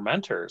they were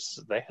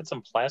fermenters. They had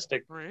some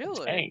plastic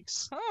Really?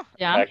 tanks Huh.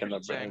 Yeah. back in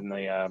Interesting.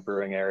 the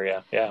brewing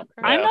area. Yeah,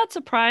 I'm yeah. not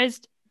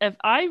surprised. If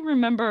I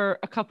remember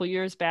a couple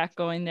years back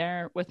going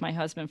there with my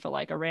husband for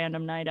like a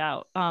random night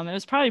out. It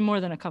was probably more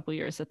than a couple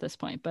years at this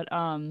point, but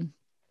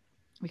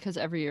because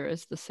every year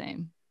is the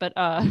same. But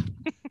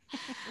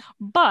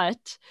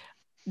but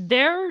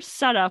their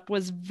setup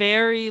was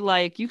very,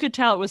 like, you could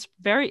tell it was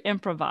very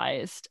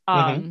improvised.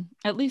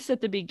 At least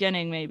at the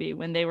beginning, maybe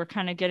when they were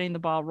kind of getting the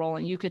ball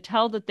rolling, you could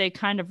tell that they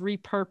kind of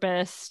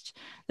repurposed,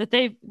 that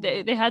they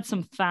had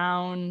some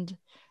found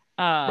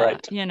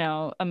Right.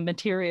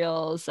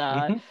 materials.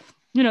 Mhm.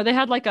 They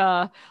had like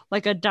a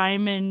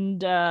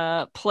diamond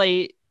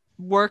plate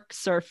work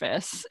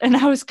surface, and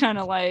I was kind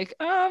of like,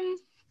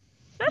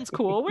 that's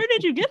cool. Where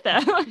did you get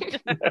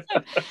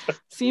that?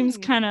 Seems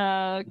kind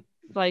of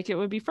like it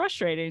would be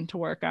frustrating to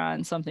work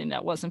on something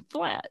that wasn't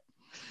flat.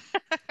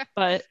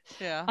 But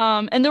Yeah.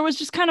 and there was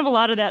just kind of a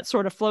lot of that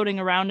sort of floating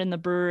around in the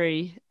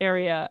brewery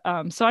area.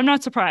 So I'm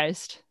not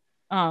surprised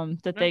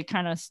that they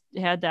kind of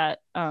had that.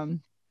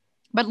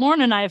 But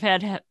Lauren and I have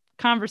had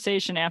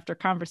conversation after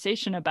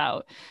conversation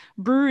about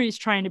breweries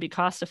trying to be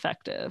cost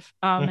effective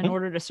in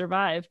order to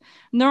survive.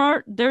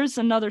 And there's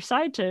another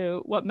side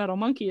to what Metal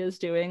Monkey is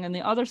doing, and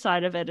the other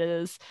side of it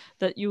is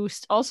that you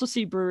also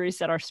see breweries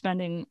that are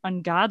spending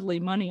ungodly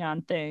money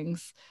on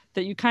things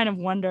that you kind of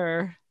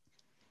wonder,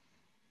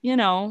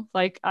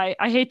 like I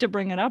hate to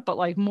bring it up, but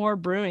like More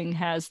Brewing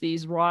has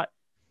these wrought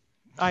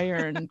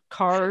iron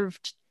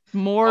carved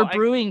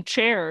brewing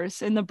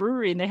chairs in the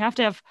brewery, and they have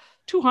to have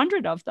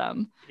 200 of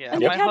them. Yeah,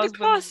 and my they had to husband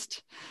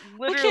cost.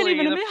 I can't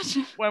even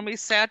imagine. When we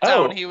sat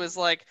down, he was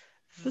like,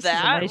 This is a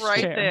that nice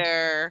right chair.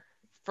 there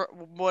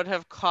would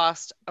have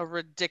cost a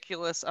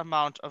ridiculous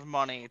amount of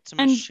money to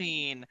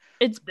machine.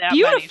 It's that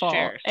beautiful, many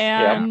chairs.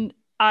 and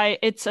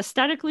it's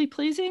aesthetically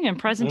pleasing, and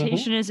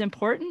presentation is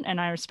important, and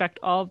I respect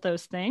all of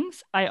those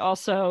things. I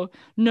also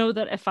know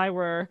that if I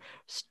were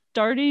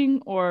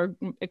starting or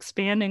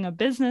expanding a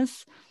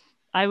business,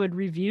 I would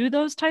review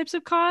those types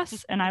of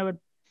costs, and I would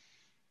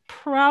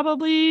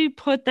probably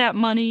put that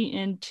money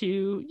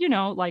into,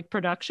 like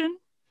production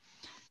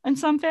in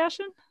some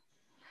fashion.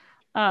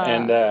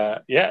 In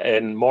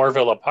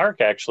Moorvilla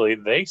Park, actually,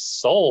 they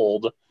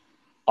sold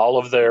all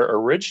of their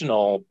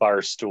original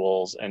bar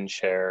stools and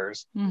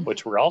chairs,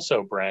 which were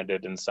also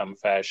branded in some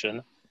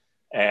fashion,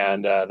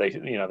 and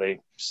they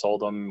sold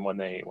them when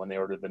they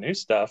ordered the new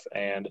stuff.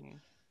 And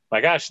my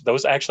gosh,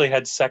 those actually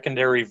had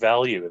secondary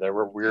value. There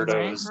were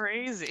weirdos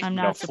crazy. I'm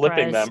not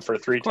flipping them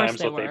surprised. for 3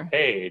 times what they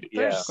paid.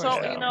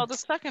 The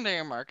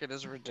secondary market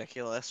is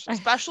ridiculous,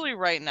 especially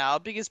right now,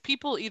 because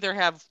people either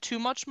have too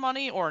much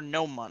money or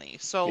no money.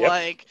 So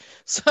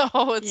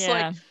it's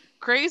like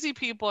crazy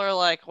people are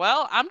like,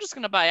 well, I'm just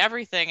gonna buy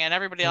everything, and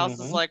everybody else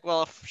is like,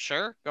 well,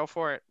 sure, go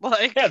for it.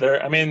 Like,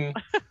 there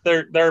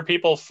are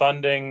people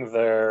funding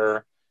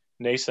their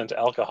nascent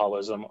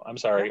alcoholism. I'm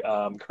sorry,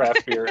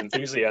 craft beer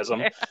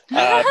enthusiasm,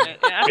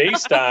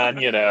 based on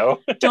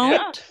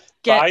don't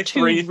get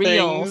too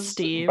real,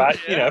 Steve.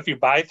 If you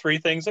buy 3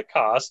 things at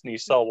cost and you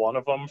sell one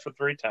of them for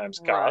 3 times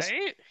cost,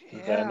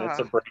 then it's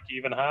a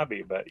break-even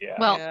hobby. But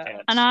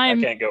I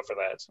can't go for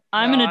that.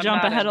 I'm going to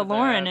jump ahead of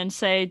Lauren and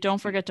say, don't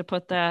forget to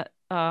put that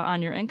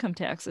on your income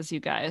taxes, you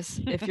guys.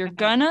 If you're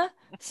gonna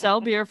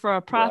sell beer for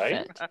a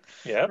profit,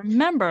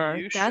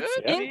 remember that's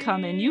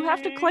income, and you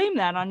have to claim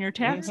that on your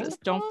taxes.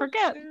 Don't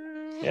forget.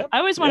 I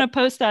always want to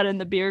post that in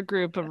the beer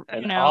group,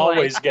 and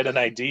always get an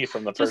ID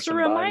from the person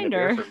buying the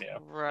beer from you.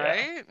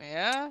 Right?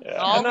 Yeah.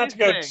 And not to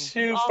go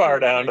too far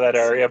down to that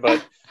area,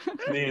 but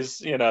these,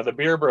 the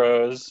beer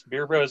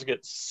bros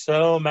get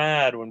so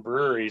mad when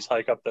breweries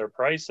hike up their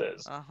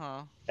prices.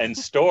 And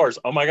stores,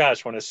 oh my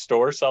gosh, when a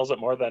store sells it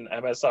more than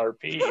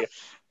MSRP,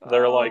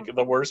 they're like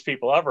the worst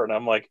people ever. And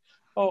I'm like,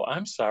 oh,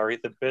 I'm sorry,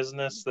 the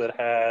business that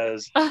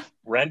has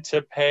rent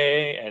to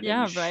pay and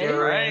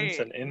insurance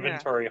and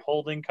inventory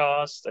holding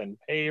costs and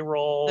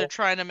payroll. They're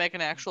trying to make an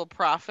actual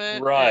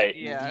profit. Right.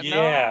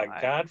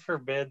 God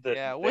forbid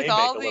that with they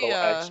all make a little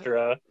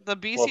extra. The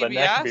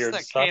BCBS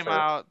that came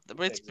out,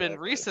 it's been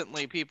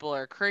recently, people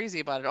are crazy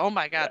about it. Oh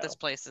my God, this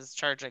place is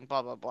charging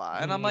blah, blah, blah.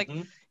 And I'm like,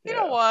 you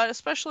know what,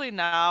 especially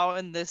now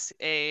in this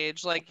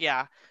age, like,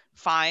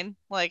 fine.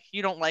 Like,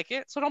 you don't like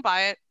it, so don't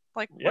buy it.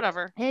 Like,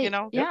 whatever, I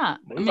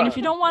mean, if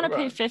you don't want to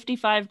pay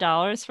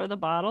 $55 for the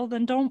bottle,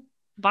 then don't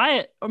buy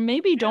it, or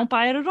maybe don't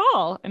buy it at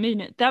all. I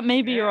mean, that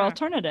may be your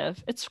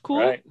alternative. It's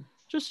cool.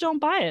 Just don't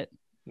buy it.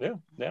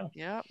 No,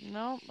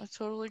 I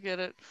totally get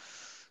it.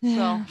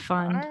 So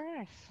fun. All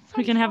right.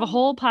 We can have a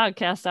whole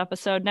podcast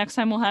episode. Next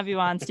time we'll have you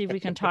on, Steve.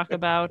 We can talk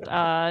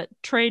about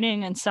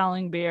trading and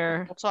selling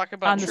beer. We'll talk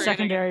about on the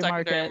secondary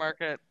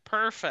market.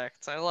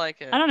 Perfect. I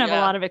like it. I don't have a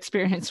lot of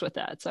experience with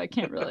that, so I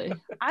can't really.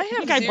 I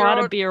think I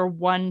bought a beer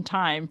one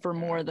time for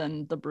more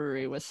than the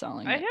brewery was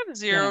selling. I have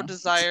zero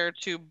desire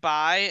to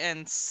buy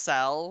and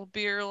sell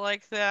beer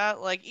like that.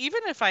 Like,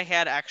 even if I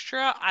had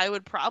extra, I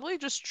would probably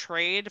just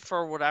trade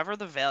for whatever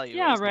the value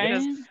is.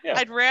 Right.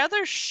 I'd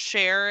rather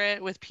share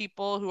it with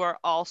people who are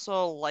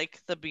also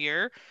like the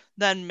beer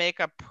than make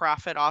a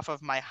profit off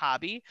of my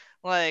hobby.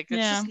 Like, it's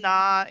just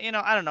not,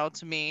 I don't know,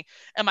 to me.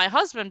 And my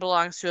husband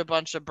belongs to a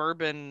bunch of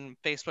bourbon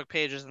Facebook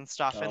pages and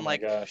stuff. Oh, and my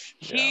gosh.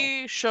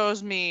 He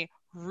shows me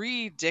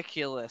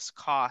ridiculous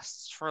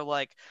costs for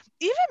like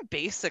even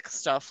basic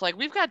stuff. Like,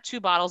 we've got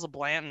 2 bottles of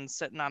Blanton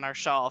sitting on our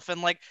shelf,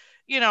 and like,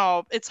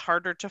 it's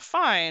harder to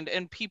find,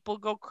 and people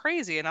go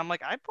crazy. And I'm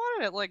like, I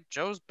bought it at like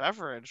Joe's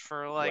Beverage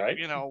for like,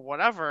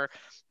 whatever.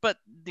 But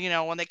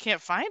when they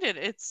can't find it,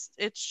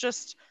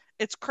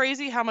 it's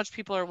crazy how much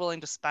people are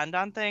willing to spend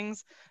on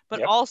things.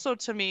 But also,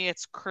 to me,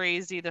 it's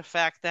crazy the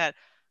fact that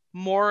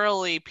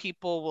morally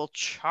people will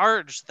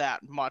charge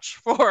that much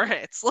for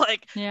it. It's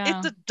like,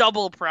 it's a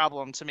double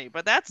problem to me.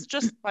 But that's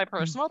just my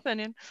personal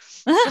opinion.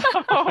 So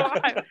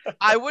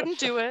I wouldn't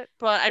do it,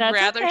 but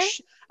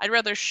I'd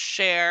rather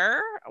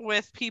share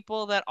with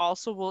people that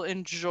also will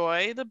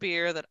enjoy the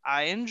beer that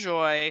I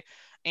enjoy,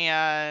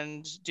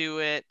 and do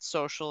it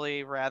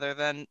socially rather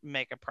than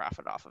make a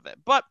profit off of it.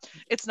 But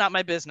it's not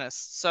my business,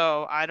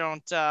 so I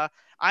don't.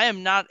 I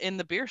am not in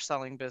the beer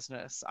selling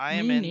business. I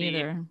am Me in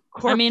neither. the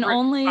corporate I mean,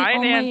 only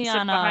finance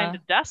on behind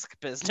a desk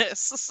business.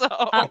 So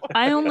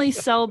I only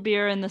sell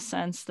beer in the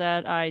sense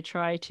that I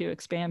try to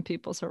expand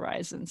people's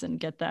horizons and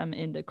get them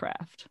into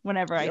craft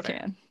whenever I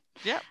can.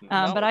 Yeah.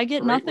 But I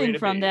get great way nothing to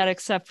from be. that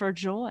except for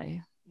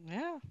joy.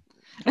 Yeah.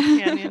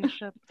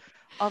 Companionship.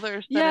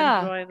 Others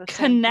that enjoy the same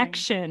thing.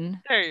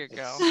 Connection. There you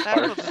go. That's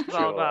what this is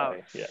all about.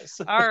 Yes.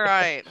 All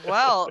right.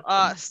 Well,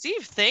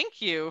 Steve, thank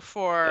you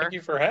for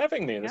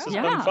having me. This has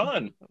been Yeah.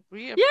 fun.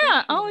 We Yeah.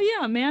 appreciate Oh, it.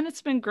 yeah, man.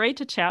 It's been great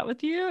to chat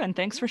with you. And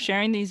thanks for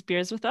sharing these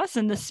beers with us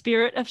in the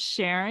spirit of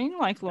sharing,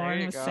 like There Lauren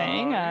you was go.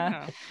 saying.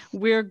 Yeah.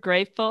 We're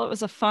grateful. It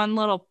was a fun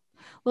little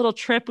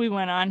trip we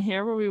went on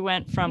here where we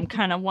went from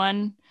kind of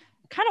one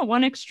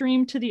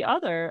extreme to the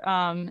other.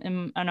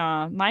 In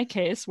my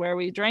case, where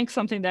we drank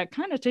something that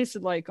kind of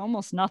tasted like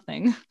almost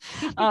nothing,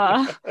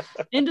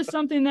 into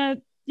something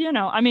that,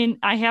 I mean,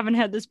 I haven't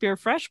had this beer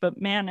fresh, but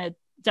man, it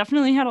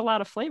definitely had a lot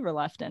of flavor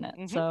left in it.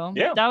 Mhm. So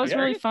Yeah, that was yeah.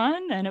 really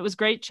fun, and it was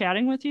great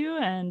chatting with you.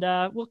 And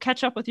we'll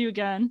catch up with you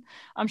again,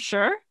 I'm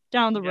sure,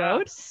 down the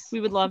road. Yes. We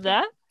would love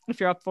that if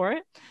you're up for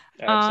it.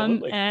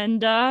 Absolutely.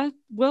 And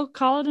we'll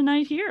call it a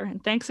night here.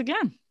 And thanks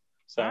again.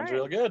 Sounds All right.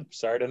 real good.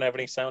 Sorry I didn't have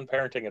any sound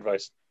parenting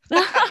advice.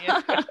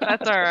 Yeah,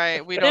 that's all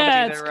right. We don't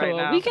Yeah, either it's right cool.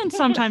 now. We can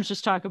sometimes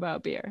just talk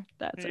about beer.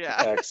 That's it. Yeah.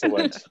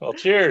 Excellent. Well,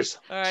 cheers.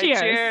 All right. Cheers.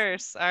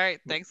 Cheers. All right.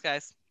 Thanks,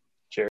 guys.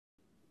 Cheers.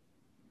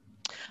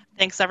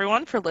 Thanks,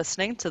 everyone, for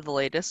listening to the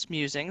latest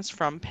musings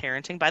from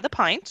Parenting by the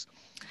Pint.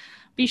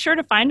 Be sure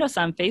to find us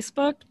on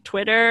Facebook,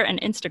 Twitter, and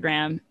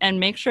Instagram, and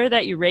make sure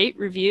that you rate,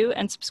 review,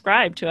 and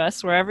subscribe to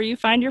us wherever you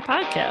find your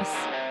podcasts.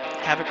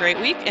 Have a great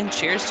week, and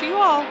cheers to you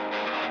all.